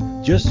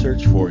find. Just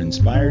search for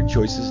Inspired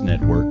Choices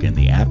Network in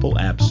the Apple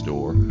App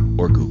Store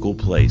or Google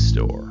Play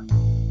Store.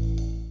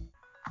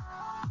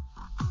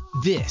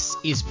 This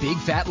is Big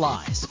Fat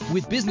Lies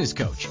with business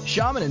coach,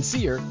 shaman, and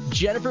seer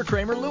Jennifer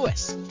Kramer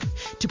Lewis.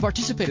 To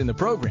participate in the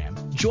program,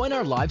 join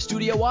our live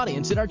studio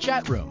audience in our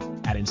chat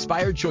room at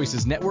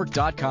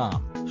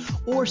InspiredChoicesNetwork.com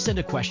or send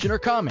a question or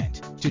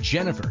comment to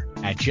Jennifer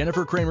at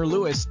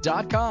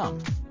JenniferKramerLewis.com.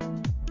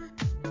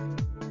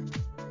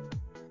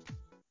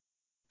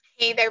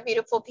 Hey there,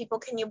 beautiful people.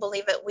 Can you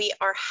believe it? We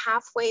are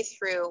halfway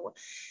through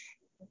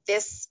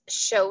this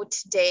show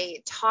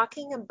today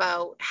talking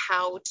about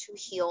how to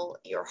heal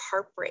your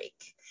heartbreak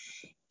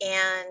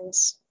and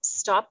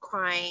stop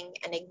crying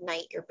and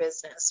ignite your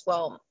business.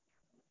 Well,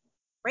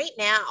 right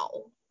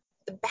now,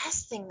 the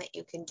best thing that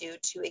you can do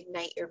to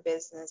ignite your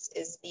business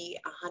is be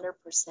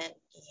 100%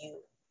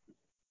 you.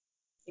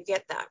 You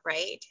get that,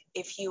 right?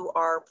 If you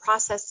are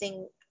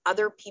processing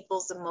other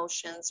people's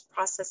emotions,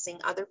 processing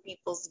other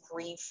people's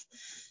grief,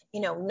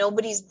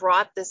 nobody's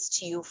brought this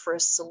to you for a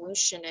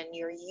solution, and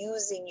you're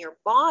using your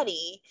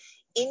body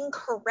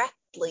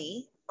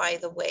incorrectly, by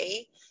the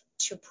way,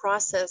 to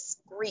process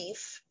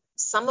grief,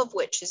 some of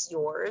which is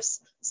yours,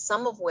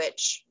 some of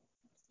which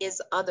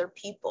is other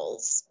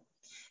people's.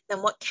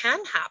 Then what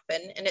can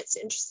happen, and it's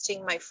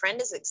interesting, my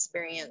friend is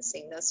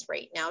experiencing this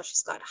right now.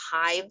 She's got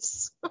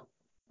hives.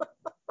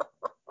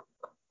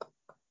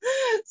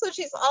 So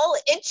she's all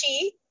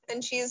itchy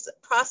and she's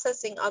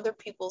processing other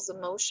people's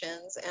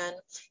emotions. And,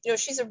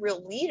 she's a real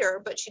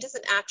leader, but she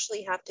doesn't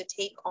actually have to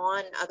take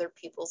on other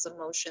people's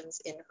emotions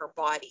in her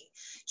body.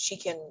 She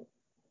can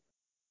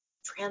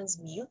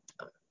transmute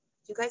them.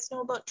 Do you guys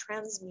know about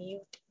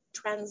transmuting?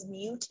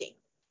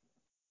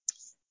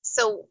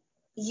 So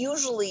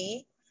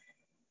usually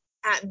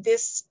at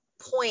this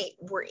point,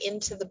 we're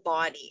into the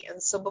body.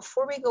 And so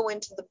before we go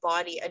into the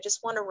body, I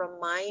just want to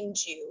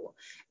remind you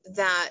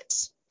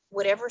that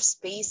whatever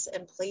space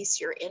and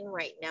place you're in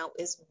right now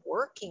is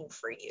working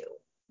for you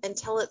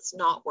until it's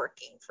not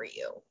working for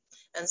you.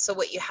 And so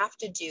what you have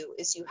to do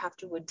is you have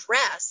to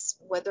address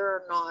whether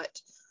or not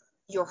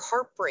your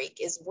heartbreak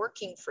is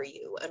working for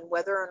you and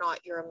whether or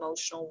not your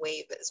emotional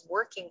wave is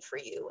working for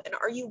you. And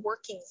are you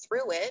working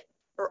through it,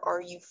 or are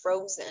you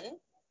frozen?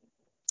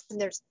 And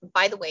there's,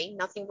 by the way,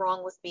 nothing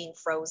wrong with being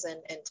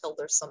frozen until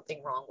there's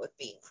something wrong with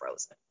being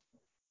frozen.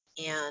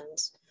 And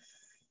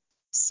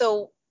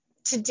so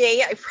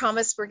today, I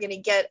promise we're going to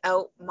get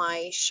out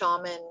my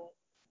shaman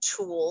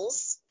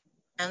tools.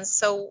 And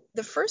so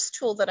the first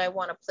tool that I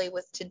want to play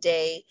with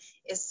today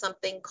is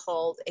something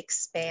called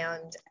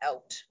Expand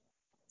Out.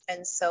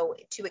 And so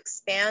to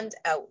expand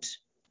out,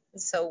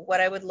 so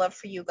what I would love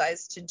for you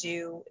guys to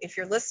do, if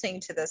you're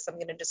listening to this, I'm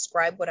going to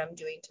describe what I'm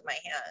doing to my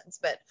hands.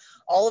 But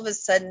all of a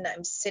sudden,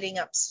 I'm sitting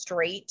up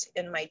straight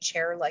in my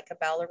chair like a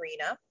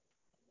ballerina.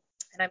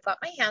 And I've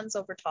got my hands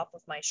over top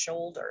of my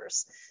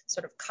shoulders,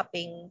 sort of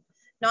cupping,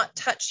 not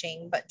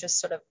touching, but just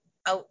sort of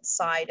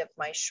outside of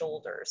my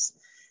shoulders.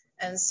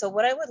 And so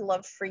what I would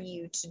love for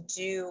you to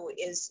do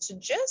is to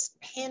just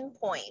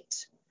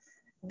pinpoint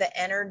the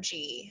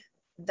energy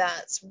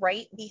that's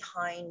right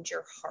behind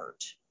your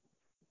heart.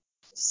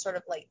 Sort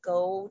of like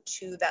go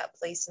to that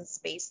place and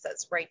space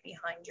that's right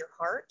behind your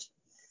heart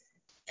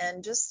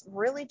and just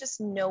really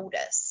just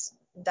notice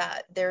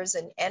that there's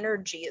an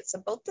energy. It's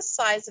about the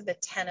size of a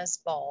tennis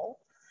ball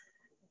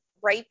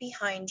right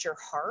behind your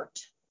heart.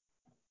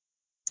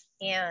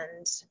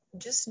 And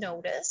just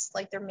notice,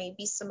 like, there may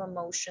be some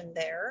emotion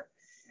there,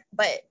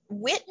 but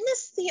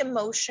witness the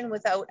emotion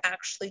without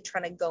actually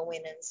trying to go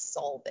in and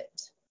solve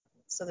it.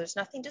 So there's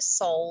nothing to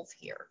solve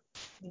here.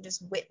 You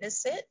just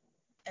witness it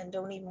and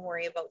don't even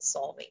worry about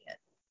solving it.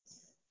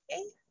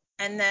 Okay?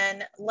 And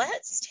then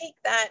let's take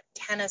that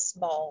tennis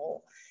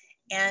ball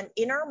And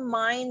in our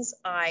mind's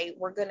eye,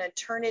 we're going to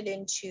turn it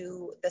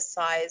into the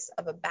size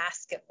of a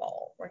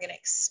basketball. We're going to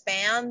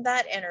expand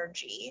that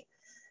energy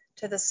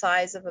to the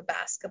size of a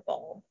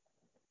basketball.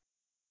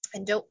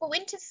 And don't go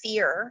into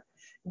fear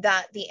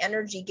that the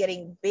energy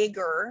getting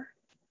bigger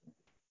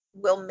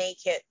will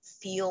make it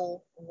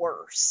feel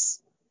worse.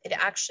 It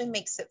actually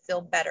makes it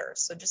feel better.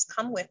 So just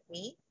come with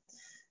me.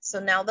 So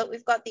now that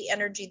we've got the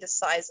energy the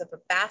size of a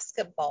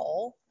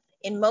basketball,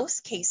 in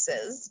most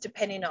cases,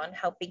 depending on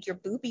how big your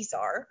boobies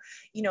are,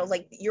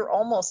 like you're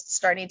almost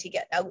starting to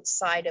get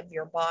outside of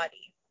your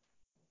body.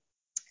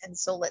 And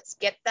so let's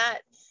get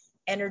that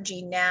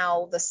energy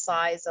now the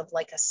size of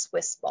like a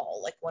Swiss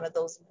ball, like one of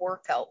those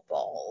workout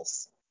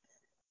balls.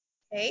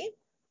 Okay.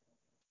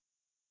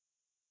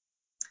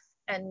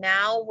 And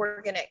now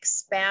we're going to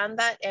expand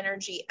that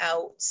energy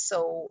out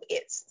so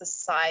it's the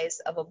size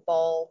of a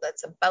ball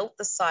that's about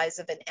the size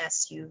of an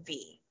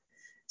SUV.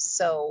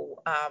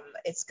 So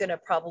it's going to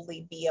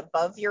probably be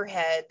above your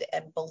head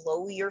and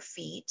below your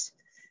feet,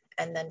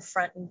 and then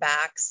front and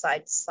back,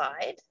 side to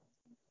side.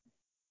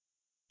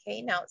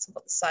 Okay, now it's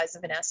about the size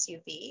of an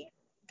SUV.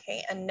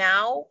 Okay, and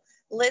now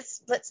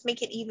let's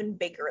make it even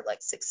bigger.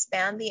 Let's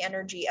expand the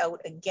energy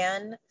out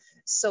again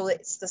so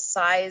it's the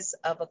size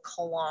of a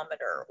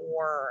kilometer,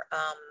 or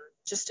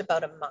just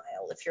about a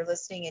mile. If you're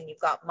listening and you've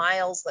got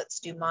miles,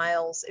 let's do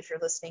miles. If you're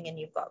listening and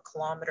you've got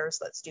kilometers,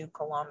 let's do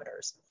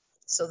kilometers.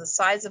 So the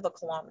size of a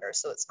kilometer.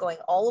 So it's going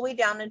all the way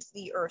down into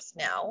the earth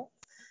now,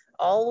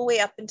 all the way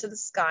up into the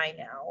sky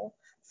now,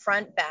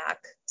 front,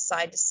 back,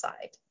 side to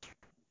side.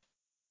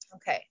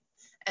 Okay.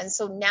 And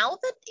so now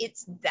that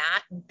it's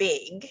that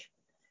big,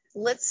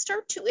 let's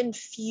start to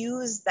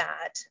infuse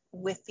that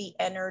with the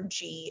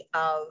energy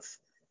of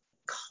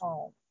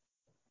calm.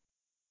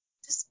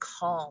 Just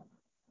calm.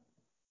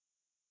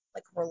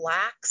 Like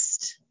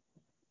relaxed.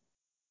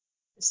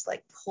 Just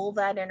like pull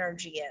that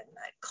energy in,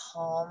 that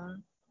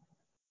calm,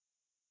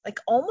 like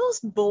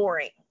almost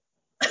boring.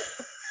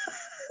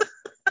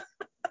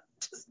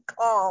 Just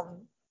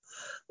calm.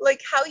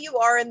 Like how you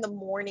are in the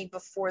morning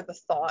before the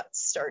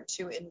thoughts start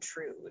to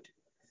intrude.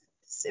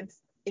 Just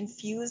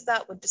infuse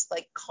that with just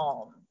like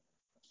calm.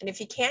 And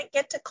if you can't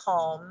get to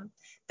calm,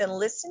 then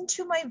listen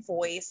to my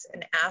voice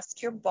and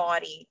ask your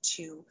body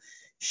to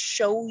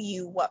show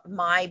you what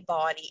my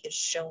body is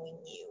showing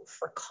you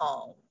for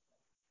calm.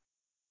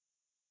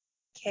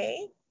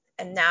 Okay?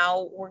 And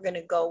now we're going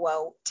to go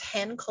out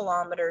 10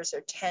 kilometers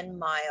or 10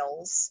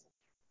 miles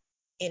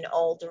in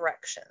all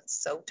directions.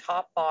 So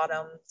top,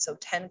 bottom, so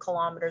 10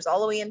 kilometers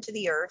all the way into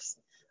the earth,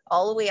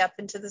 all the way up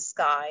into the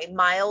sky,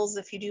 miles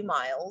if you do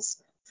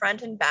miles,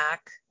 front and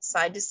back,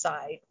 side to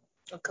side,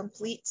 a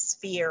complete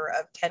sphere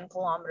of 10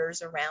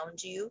 kilometers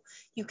around you.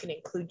 You can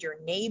include your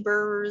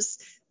neighbors,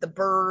 the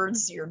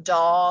birds, your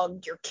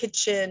dog, your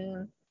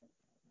kitchen.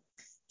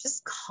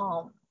 Just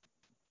calm.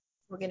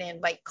 We're going to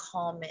invite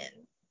calm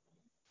in.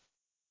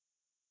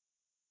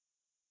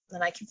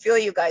 And I can feel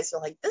you guys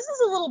are like, this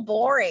is a little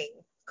boring.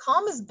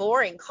 Calm is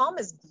boring. Calm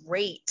is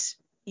great.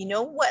 You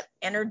know what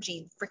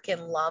energy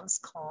freaking loves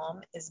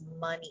calm is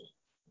money.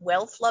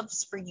 Wealth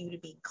loves for you to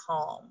be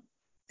calm.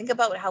 Think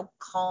about how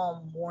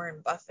calm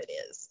Warren Buffett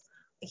is.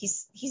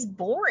 He's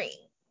boring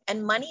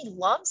and money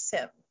loves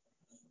him.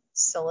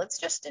 So let's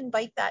just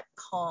invite that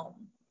calm.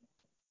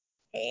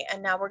 Okay,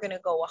 and now we're going to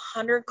go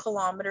 100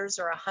 kilometers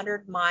or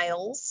 100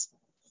 miles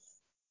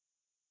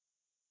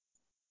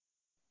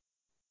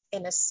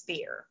in a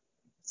sphere.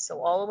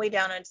 So all the way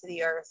down into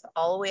the earth,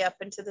 all the way up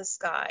into the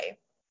sky,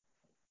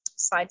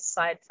 side to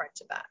side, front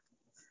to back.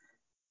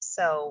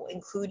 So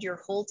include your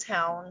whole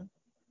town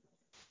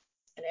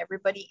and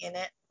everybody in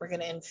it. We're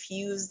going to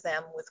infuse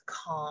them with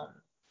calm.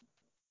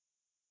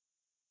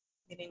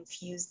 We're going to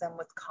infuse them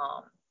with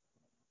calm.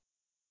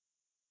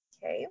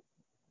 Okay?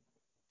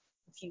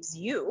 Infuse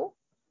you,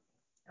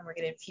 and we're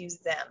going to infuse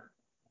them.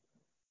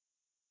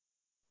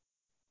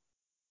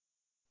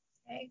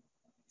 Okay?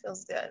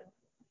 Feels good.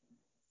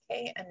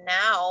 Okay, and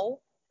now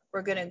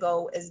we're going to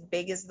go as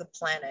big as the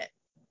planet.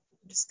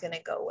 I'm just going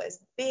to go as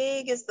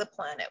big as the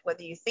planet.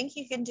 Whether you think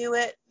you can do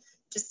it,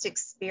 just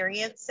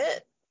experience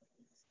it.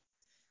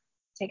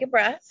 Take a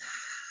breath.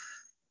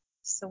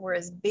 So we're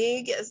as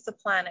big as the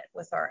planet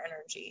with our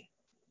energy.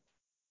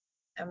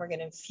 And we're going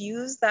to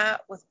infuse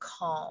that with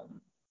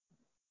calm.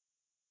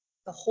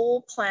 The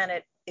whole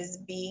planet is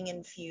being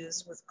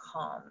infused with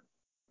calm.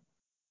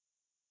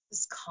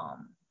 Just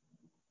calm.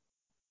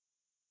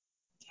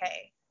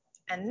 Okay.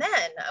 And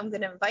then I'm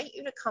going to invite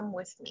you to come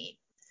with me.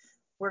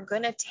 We're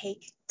going to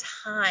take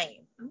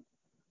time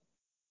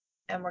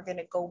and we're going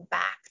to go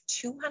back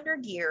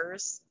 200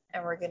 years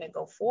and we're going to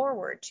go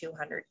forward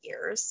 200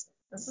 years.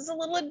 This is a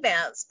little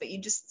advanced, but you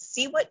just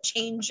see what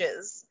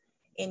changes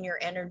in your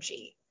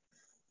energy.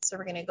 So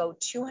we're going to go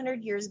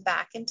 200 years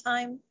back in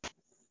time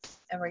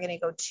and we're going to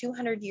go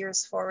 200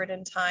 years forward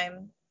in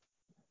time,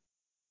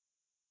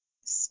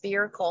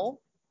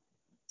 spherical,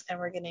 and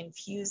we're going to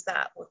infuse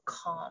that with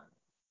calm.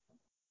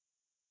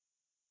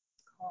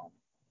 Calm.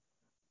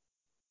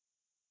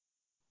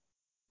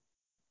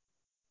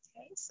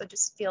 Okay, so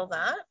just feel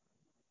that.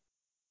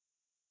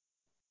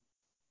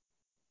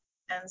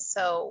 And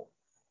so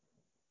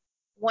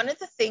one of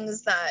the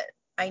things that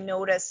I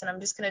notice, and I'm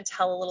just going to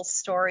tell a little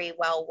story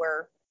while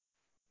we're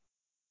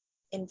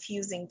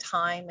infusing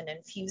time and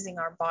infusing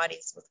our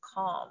bodies with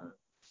calm,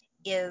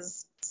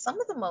 is some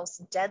of the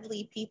most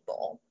deadly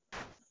people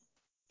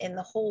in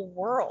the whole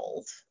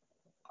world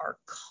are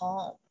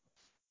calm.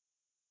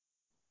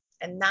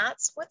 And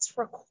that's what's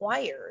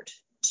required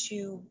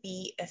to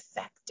be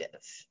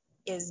effective,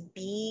 is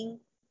being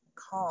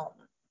calm.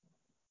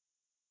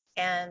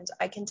 And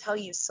I can tell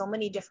you so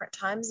many different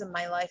times in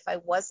my life, I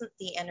wasn't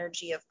the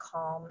energy of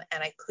calm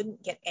and I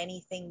couldn't get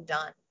anything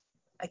done.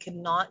 I could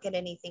not get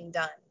anything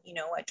done.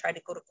 I tried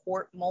to go to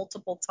court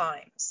multiple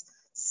times,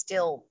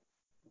 still,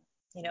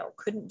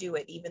 couldn't do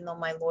it, even though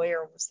my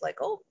lawyer was like,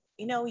 oh,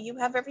 you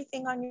have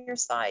everything on your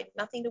side,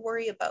 nothing to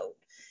worry about.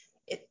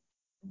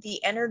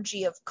 The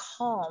energy of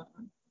calm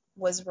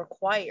was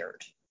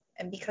required.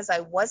 And because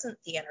I wasn't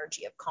the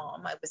energy of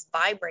calm, I was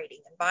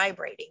vibrating and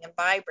vibrating and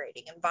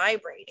vibrating and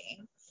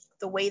vibrating.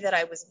 The way that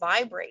I was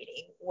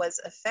vibrating was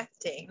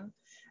affecting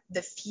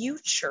the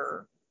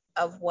future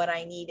of what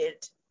I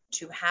needed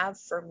to have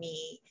for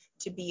me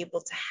to be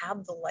able to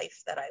have the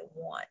life that I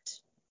want,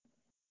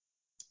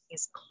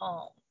 is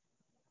calm.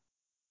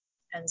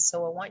 And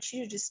so I want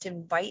you to just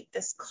invite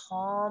this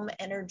calm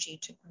energy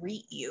to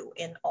greet you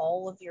in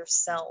all of your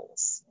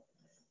cells.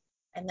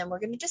 And then we're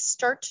going to just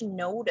start to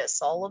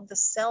notice all of the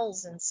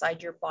cells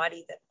inside your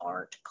body that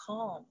aren't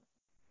calm.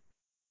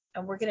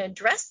 And we're going to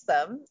address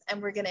them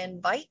and we're going to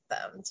invite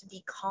them to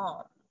be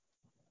calm.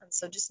 And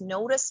so just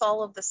notice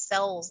all of the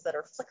cells that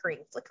are flickering,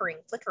 flickering,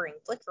 flickering,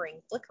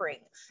 flickering, flickering,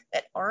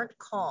 that aren't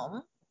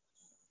calm.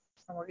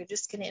 And we're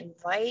just going to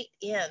invite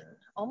in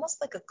almost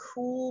like a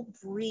cool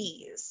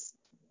breeze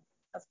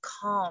of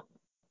calm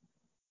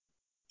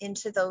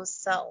into those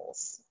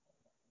cells.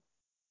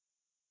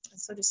 And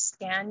so just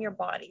scan your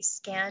body,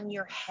 scan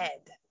your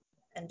head,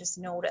 and just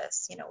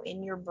notice,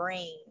 in your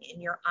brain,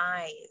 in your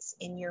eyes,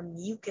 in your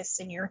mucus,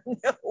 in your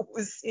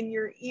nose, in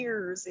your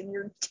ears, in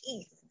your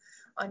teeth,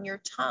 on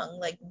your tongue,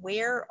 like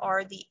where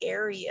are the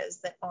areas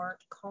that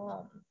aren't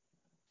calm?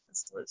 And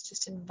so let's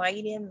just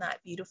invite in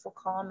that beautiful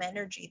calm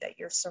energy that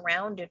you're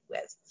surrounded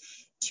with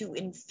to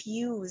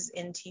infuse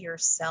into your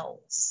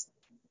cells.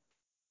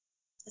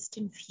 Just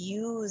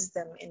infuse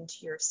them into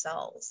your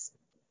cells.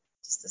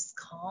 Just this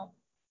calm,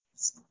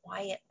 this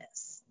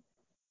quietness,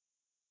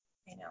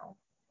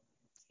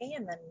 Okay,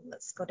 and then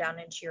let's go down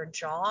into your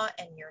jaw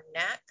and your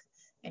neck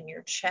and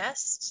your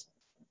chest.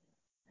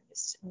 And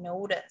just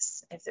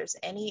notice if there's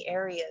any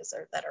areas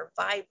that are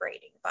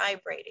vibrating,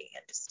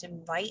 and just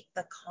invite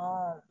the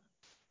calm.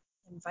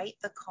 Invite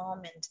the calm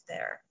into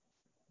there.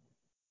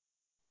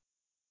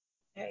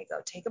 There you go.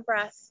 Take a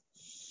breath.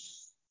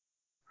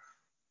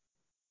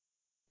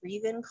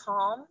 Breathe in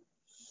calm.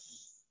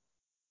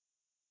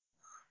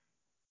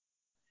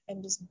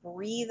 And just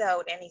breathe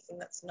out anything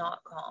that's not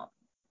calm.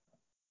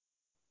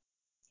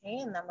 Okay,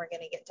 and then we're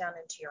going to get down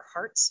into your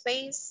heart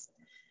space,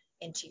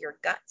 into your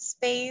gut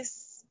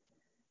space,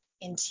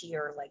 into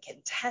your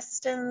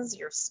intestines,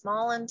 your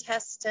small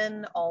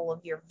intestine, all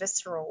of your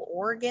visceral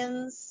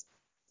organs,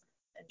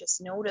 and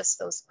just notice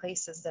those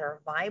places that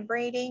are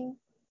vibrating,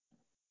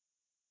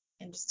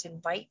 and just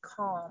invite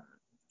calm,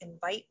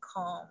 invite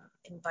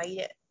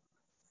it.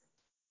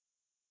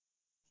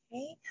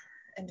 Okay,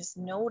 and just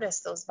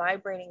notice those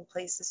vibrating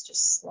places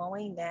just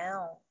slowing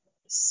down,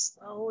 just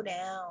slow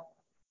down.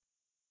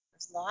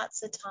 There's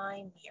lots of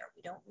time here.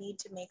 We don't need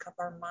to make up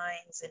our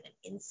minds in an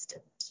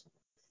instant.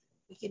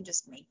 We can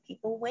just make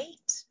people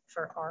wait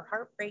for our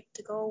heartbreak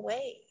to go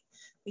away.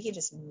 We can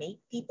just make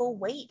people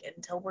wait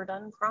until we're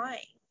done crying.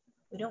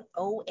 We don't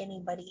owe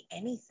anybody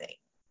anything.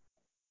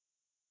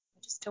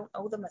 We just don't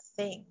owe them a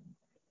thing.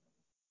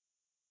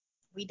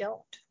 We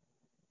don't.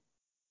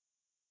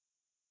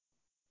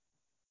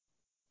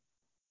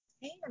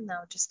 Okay, and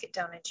now just get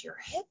down into your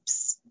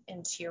hips,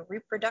 into your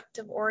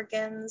reproductive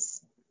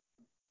organs,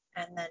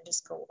 and then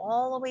just go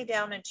all the way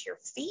down into your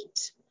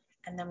feet.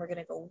 And then we're going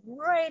to go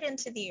right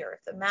into the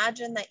earth.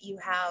 Imagine that you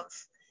have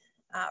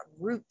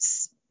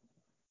roots.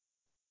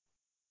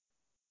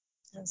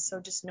 And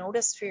so just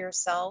notice for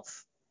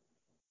yourself,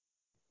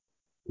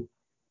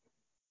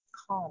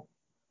 calm.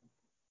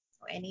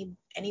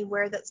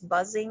 Anywhere that's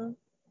buzzing,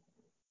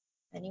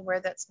 and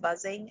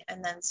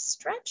then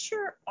stretch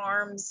your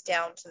arms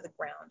down to the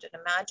ground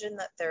and imagine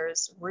that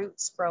there's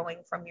roots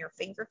growing from your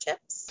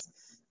fingertips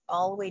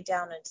all the way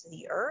down into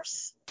the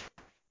earth,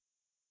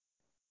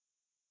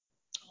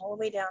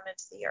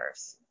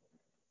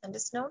 and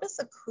just notice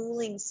a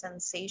cooling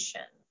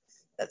sensation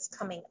that's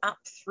coming up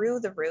through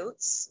the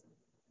roots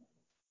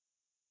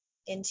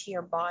into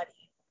your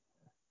body,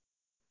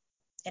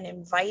 and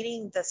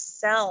inviting the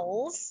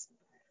cells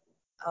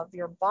of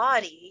your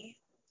body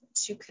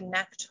to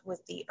connect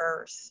with the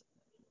earth.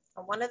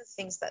 And one of the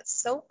things that's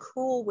so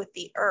cool with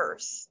the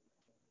earth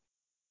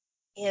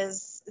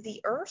is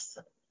the earth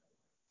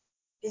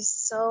is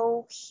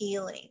so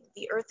healing.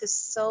 The earth is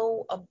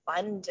so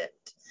abundant.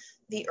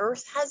 The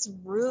earth has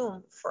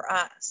room for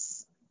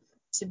us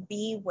to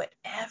be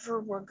whatever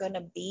we're going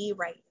to be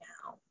right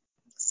now.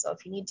 So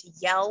if you need to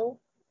yell,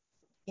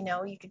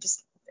 you could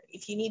just,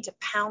 if you need to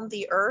pound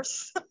the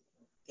earth,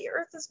 the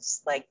earth is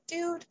just like,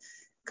 dude,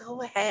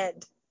 go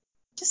ahead.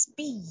 Just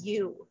be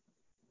you.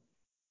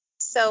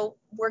 So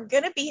we're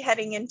going to be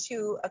heading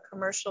into a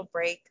commercial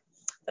break,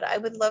 but I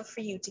would love for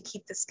you to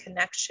keep this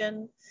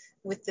connection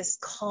with this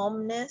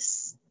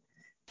calmness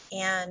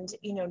and,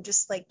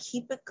 just like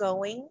keep it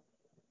going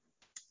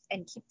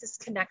and keep this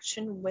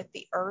connection with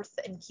the earth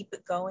and keep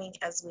it going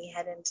as we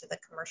head into the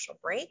commercial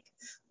break.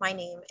 My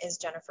name is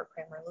Jennifer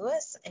Kramer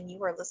Lewis, and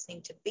you are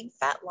listening to Big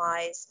Fat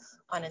Lies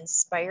on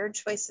Inspired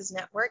Choices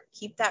Network.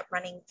 Keep that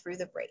running through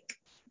the break.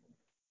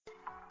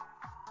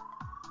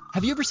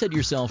 Have you ever said to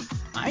yourself,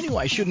 I knew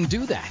I shouldn't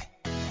do that?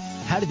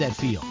 How did that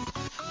feel?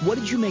 What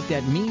did you make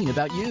that mean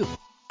about you?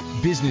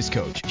 Business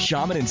coach,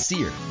 shaman, and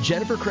seer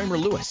Jennifer Kramer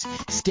Lewis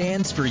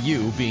stands for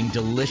you being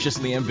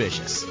deliciously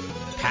ambitious,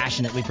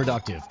 passionately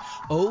productive,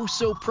 oh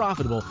so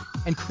profitable,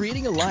 and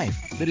creating a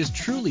life that is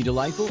truly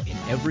delightful in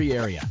every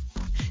area.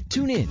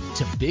 Tune in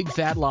to Big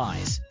Fat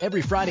Lies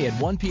every Friday at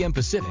 1 p.m.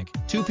 Pacific,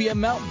 2 p.m.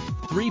 Mountain,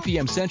 3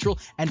 p.m. Central,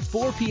 and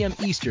 4 p.m.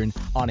 Eastern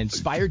on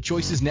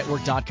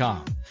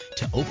InspiredChoicesNetwork.com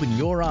to open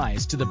your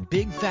eyes to the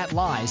big fat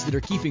lies that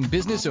are keeping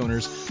business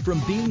owners from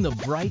being the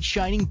bright,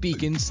 shining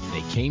beacons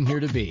they came here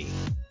to be.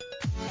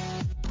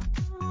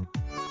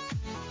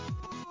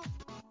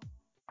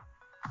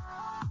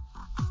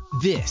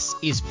 This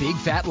is Big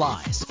Fat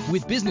Lies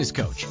with business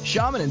coach,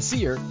 shaman, and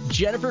seer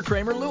Jennifer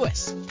Kramer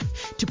Lewis.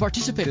 To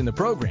participate in the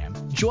program,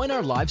 join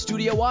our live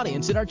studio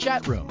audience in our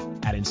chat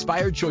room at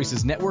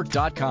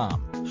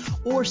InspiredChoicesNetwork.com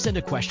or send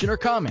a question or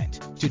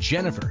comment to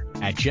Jennifer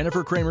at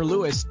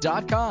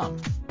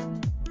JenniferKramerLewis.com.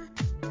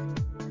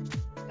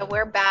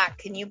 We're back.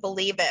 Can you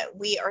believe it?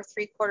 We are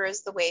 3/4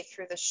 of the way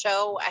through the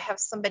show. I have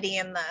somebody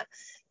in the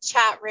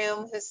chat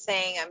room who's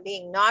saying, I'm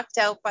being knocked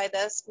out by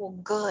this. Well,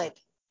 good.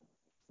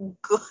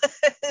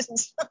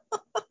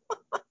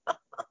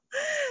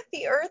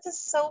 The earth is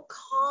so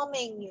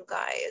calming, you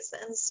guys.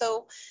 And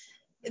so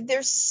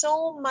there's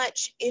so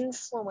much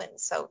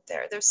influence out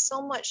there. There's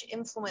so much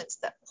influence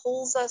that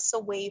pulls us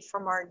away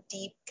from our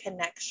deep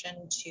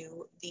connection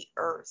to the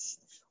earth.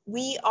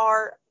 We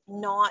are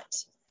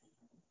not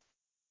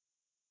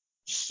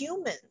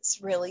humans,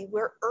 really.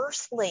 We're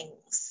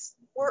earthlings.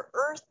 We're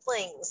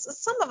earthlings.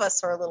 Some of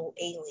us are a little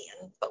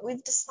alien, but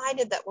we've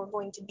decided that we're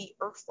going to be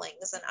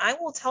earthlings. And I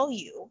will tell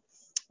you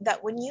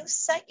that when you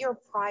set your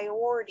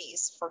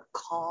priorities for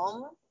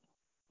calm,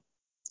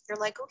 you're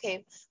like,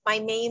 okay, my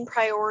main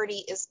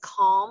priority is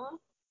calm.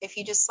 If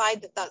you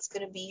decide that that's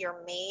going to be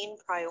your main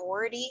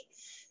priority,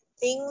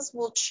 things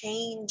will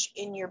change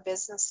in your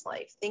business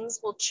life.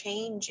 Things will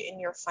change in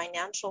your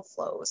financial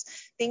flows.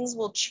 Things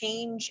will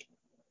change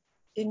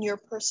in your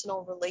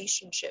personal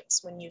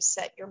relationships when you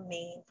set your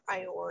main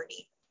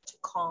priority to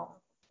calm.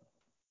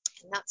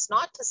 And that's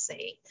not to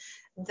say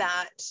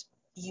that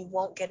you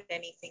won't get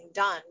anything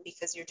done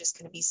because you're just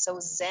going to be so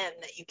zen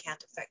that you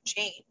can't affect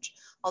change.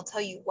 I'll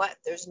tell you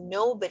what, there's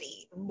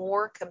nobody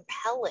more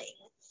compelling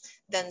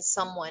than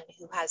someone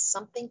who has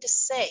something to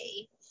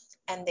say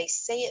and they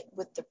say it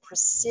with the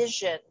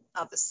precision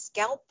of a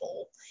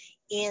scalpel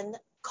in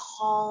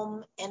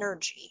calm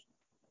energy.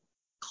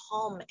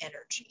 Calm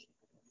energy.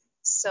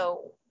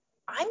 So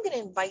I'm going to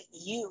invite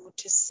you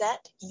to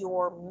set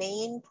your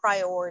main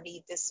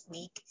priority this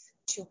week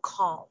to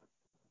calm.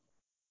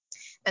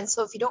 And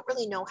so if you don't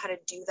really know how to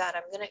do that,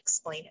 I'm going to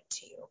explain it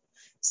to you.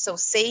 So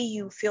say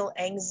you feel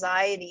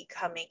anxiety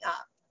coming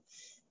up.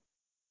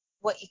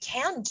 What you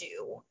can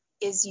do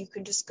is you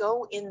can just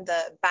go in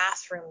the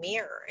bathroom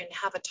mirror and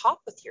have a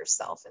talk with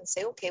yourself and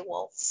say, okay,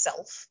 well,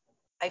 self,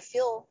 I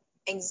feel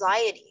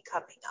anxiety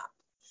coming up.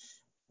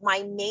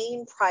 My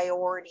main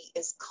priority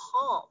is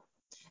calm.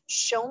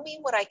 Show me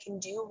what I can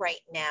do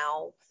right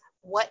now,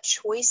 what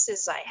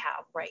choices I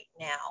have right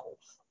now,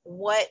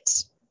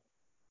 what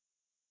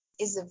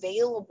is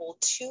available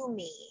to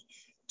me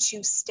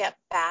to step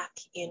back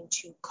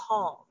into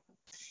calm.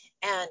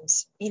 And,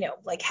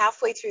 like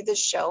halfway through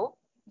this show,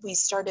 we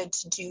started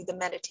to do the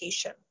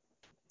meditation.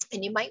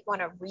 And you might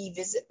want to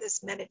revisit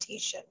this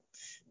meditation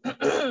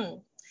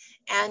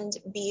and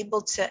be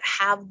able to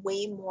have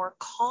way more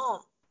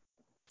calm.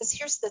 Because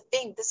here's the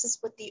thing, this is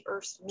what the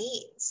earth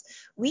means.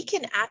 We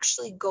can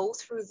actually go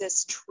through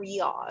this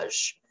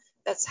triage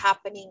that's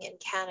happening in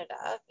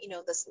Canada,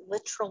 this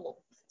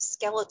literal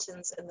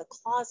skeletons in the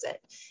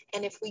closet.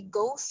 And if we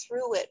go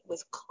through it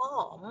with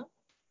calm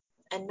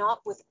and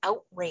not with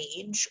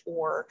outrage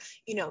or,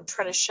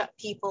 try to shut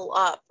people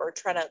up or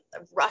try to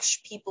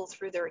rush people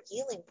through their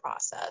healing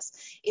process,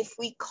 if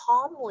we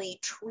calmly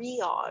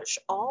triage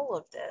all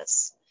of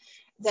this,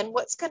 then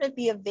what's going to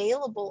be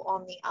available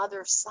on the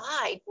other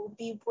side will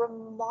be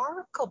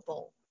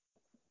remarkable.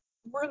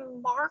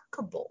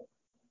 Remarkable.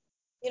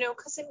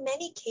 Because in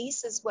many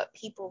cases, what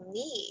people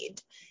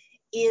need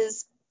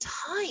is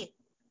time.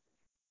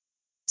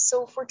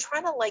 So if we're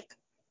trying to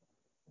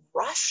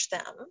rush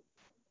them,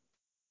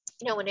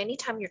 and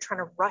anytime you're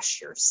trying to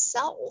rush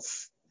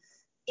yourself,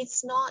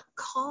 it's not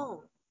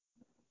calm.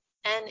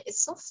 And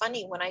it's so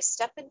funny when I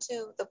step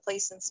into the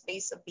place and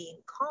space of being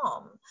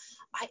calm,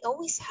 I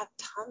always have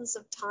tons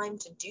of time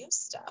to do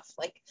stuff.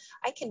 Like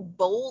I can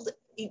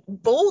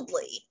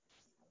boldly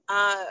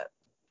uh,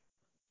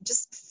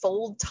 just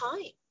fold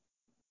time.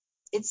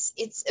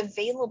 It's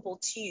available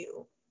to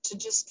you to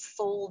just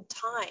fold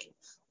time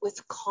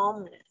with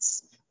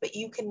calmness, but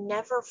you can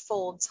never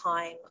fold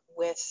time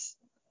with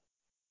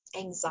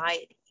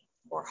anxiety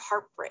or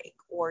heartbreak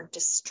or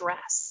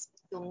distress.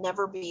 You'll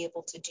never be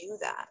able to do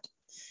that.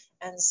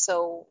 And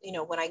so,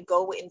 when I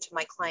go into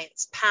my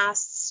clients'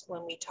 pasts,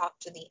 when we talk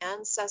to the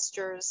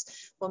ancestors,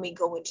 when we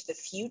go into the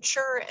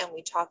future and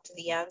we talk to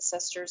the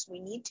ancestors, we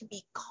need to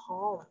be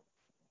calm.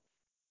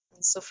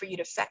 And so for you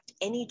to affect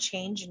any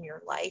change in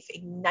your life,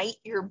 ignite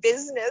your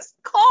business,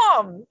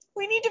 calm.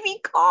 We need to be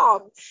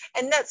calm.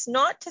 And that's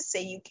not to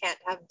say you can't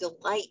have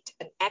delight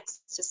and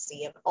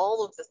ecstasy and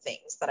all of the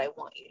things that I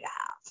want you to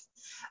have.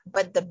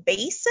 But the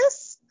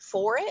basis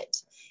for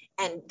it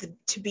and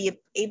to be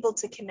able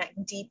to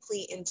connect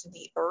deeply into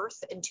the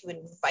earth and to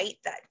invite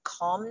that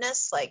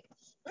calmness, like,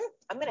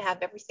 I'm going to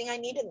have everything I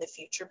need in the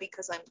future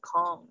because I'm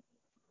calm.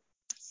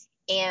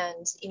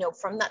 And,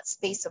 from that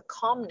space of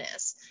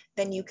calmness,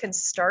 then you can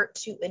start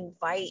to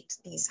invite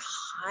these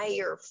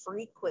higher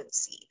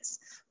frequencies.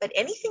 But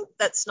anything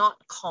that's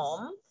not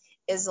calm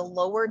is a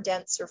lower,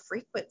 denser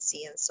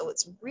frequency. And so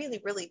it's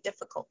really, really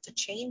difficult to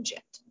change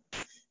it.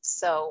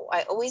 So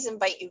I always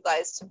invite you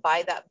guys to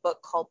buy that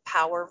book called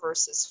Power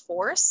versus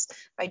Force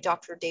by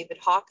Dr. David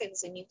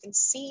Hawkins, and you can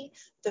see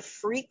the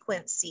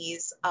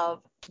frequencies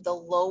of the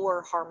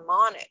lower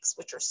harmonics,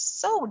 which are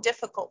so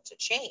difficult to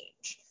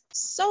change,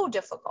 so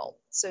difficult.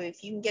 So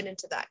if you can get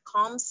into that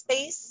calm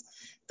space,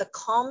 the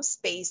calm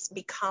space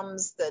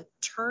becomes the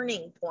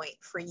turning point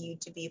for you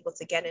to be able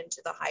to get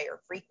into the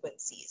higher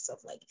frequencies of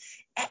like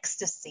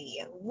ecstasy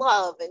and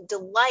love and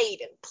delight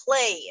and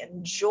play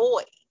and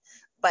joy.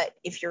 But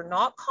if you're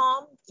not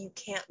calm, you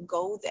can't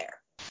go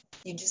there.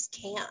 You just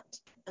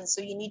can't. And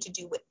so you need to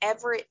do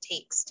whatever it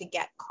takes to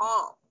get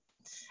calm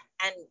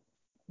and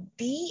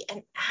be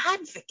an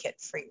advocate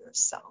for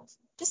yourself.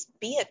 Just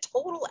be a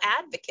total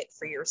advocate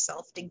for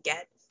yourself to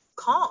get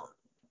calm.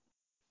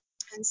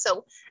 And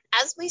so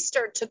as we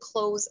start to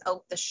close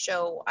out the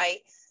show, I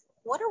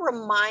want to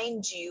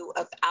remind you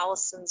of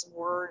Allison's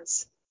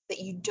words that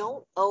you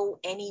don't owe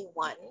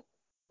anyone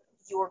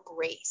your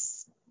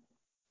grace.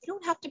 You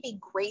don't have to be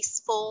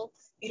graceful.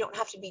 You don't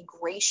have to be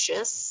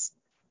gracious.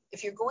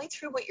 If you're going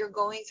through what you're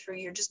going through,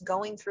 you're just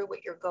going through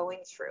what you're going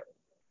through.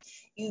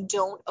 You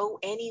don't owe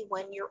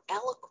anyone your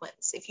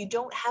eloquence. If you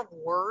don't have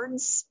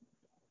words,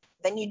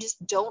 then you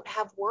just don't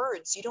have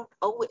words. You don't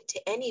owe it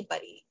to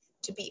anybody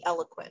to be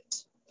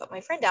eloquent. But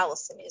my friend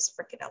Allison is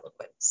freaking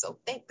eloquent, so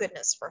thank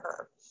goodness for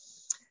her.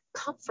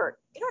 Comfort.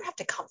 You don't have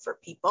to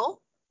comfort people.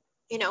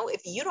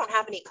 If you don't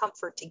have any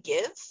comfort to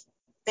give,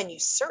 then you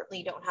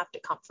certainly don't have to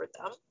comfort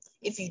them.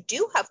 If you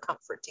do have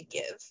comfort to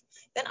give,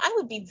 then I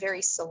would be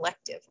very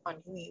selective on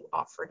who you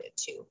offered it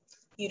to.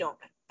 You don't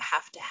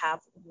have to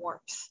have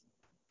warmth.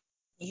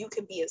 You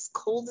can be as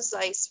cold as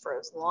ice for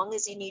as long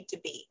as you need to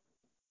be.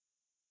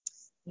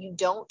 You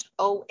don't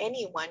owe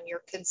anyone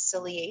your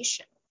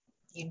conciliation.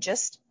 You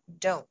just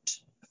don't.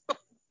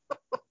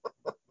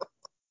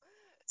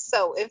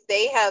 So if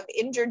they have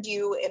injured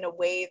you in a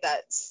way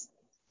that's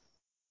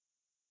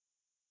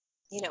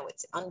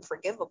it's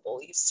unforgivable,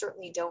 you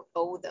certainly don't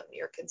owe them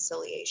your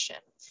conciliation.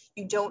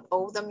 You don't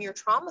owe them your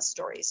trauma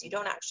stories. You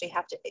don't actually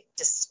have to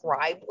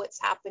describe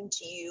what's happened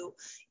to you.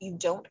 You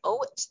don't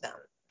owe it to them.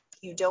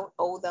 You don't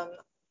owe them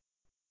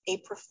a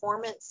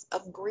performance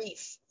of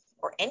grief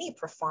or any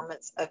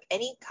performance of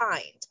any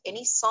kind,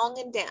 any song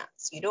and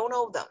dance. You don't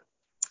owe them.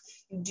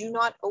 You do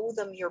not owe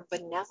them your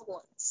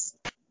benevolence.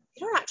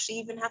 You don't actually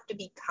even have to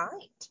be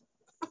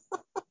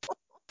kind.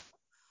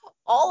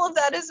 All of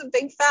that is a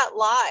big fat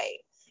lie.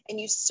 And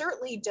you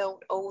certainly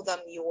don't owe them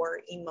your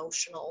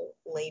emotional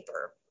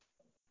labor.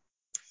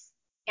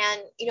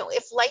 And,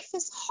 if life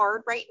is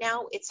hard right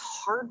now, it's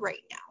hard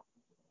right now.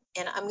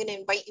 And I'm going to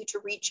invite you to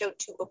reach out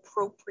to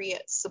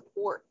appropriate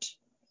support.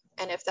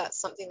 And if that's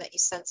something that you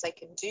sense I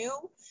can do,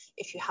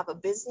 if you have a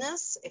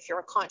business, if you're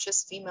a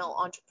conscious female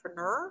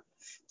entrepreneur,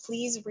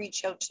 please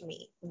reach out to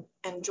me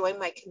and join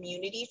my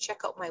community.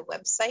 Check out my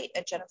website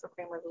at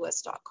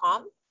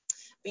jenniferkramerlewis.com.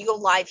 We go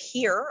live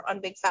here on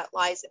Big Fat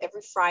Lies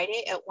every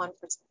Friday at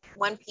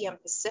 1 p.m.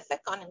 Pacific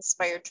on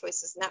Inspired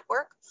Choices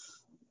Network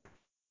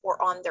or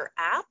on their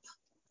app.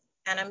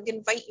 And I'm going to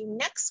invite you.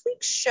 Next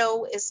week's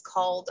show is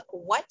called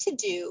What to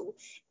Do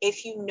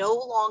If You No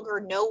Longer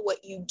Know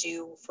What You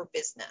Do for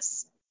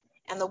Business.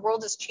 And the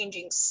world is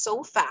changing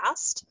so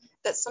fast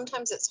that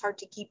sometimes it's hard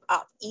to keep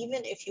up,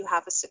 even if you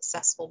have a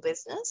successful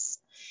business.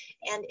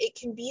 And it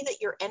can be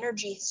that your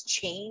energy has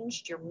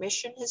changed, your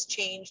mission has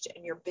changed,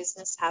 and your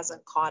business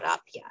hasn't caught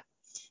up yet.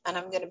 And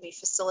I'm going to be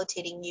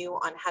facilitating you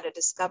on how to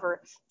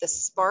discover the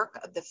spark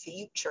of the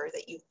future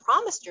that you've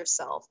promised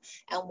yourself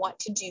and what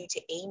to do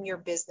to aim your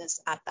business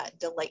at that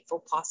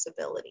delightful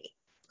possibility.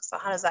 So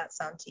how does that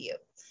sound to you?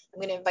 I'm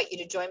going to invite you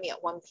to join me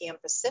at 1 p.m.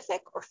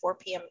 Pacific or 4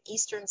 p.m.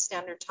 Eastern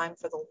Standard Time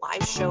for the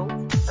live show,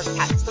 or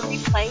catch the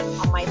replay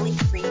on my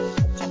Linktree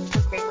at Jennifer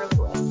Kramer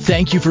Lewis.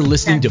 Thank you for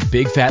listening to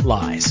Big Fat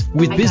Lies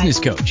with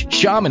business coach,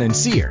 shaman, and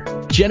seer,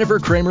 Jennifer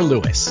Kramer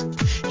Lewis.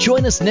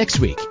 Join us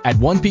next week at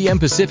 1 p.m.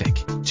 Pacific,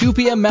 2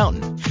 p.m.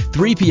 Mountain,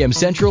 3 p.m.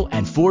 Central,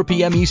 and 4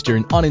 p.m.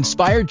 Eastern on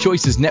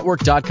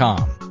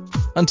InspiredChoicesNetwork.com.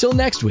 Until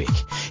next week,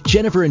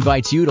 Jennifer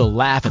invites you to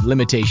laugh at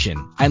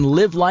limitation and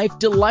live life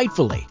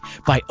delightfully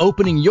by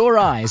opening your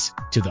eyes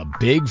to the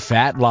big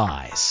fat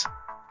lies.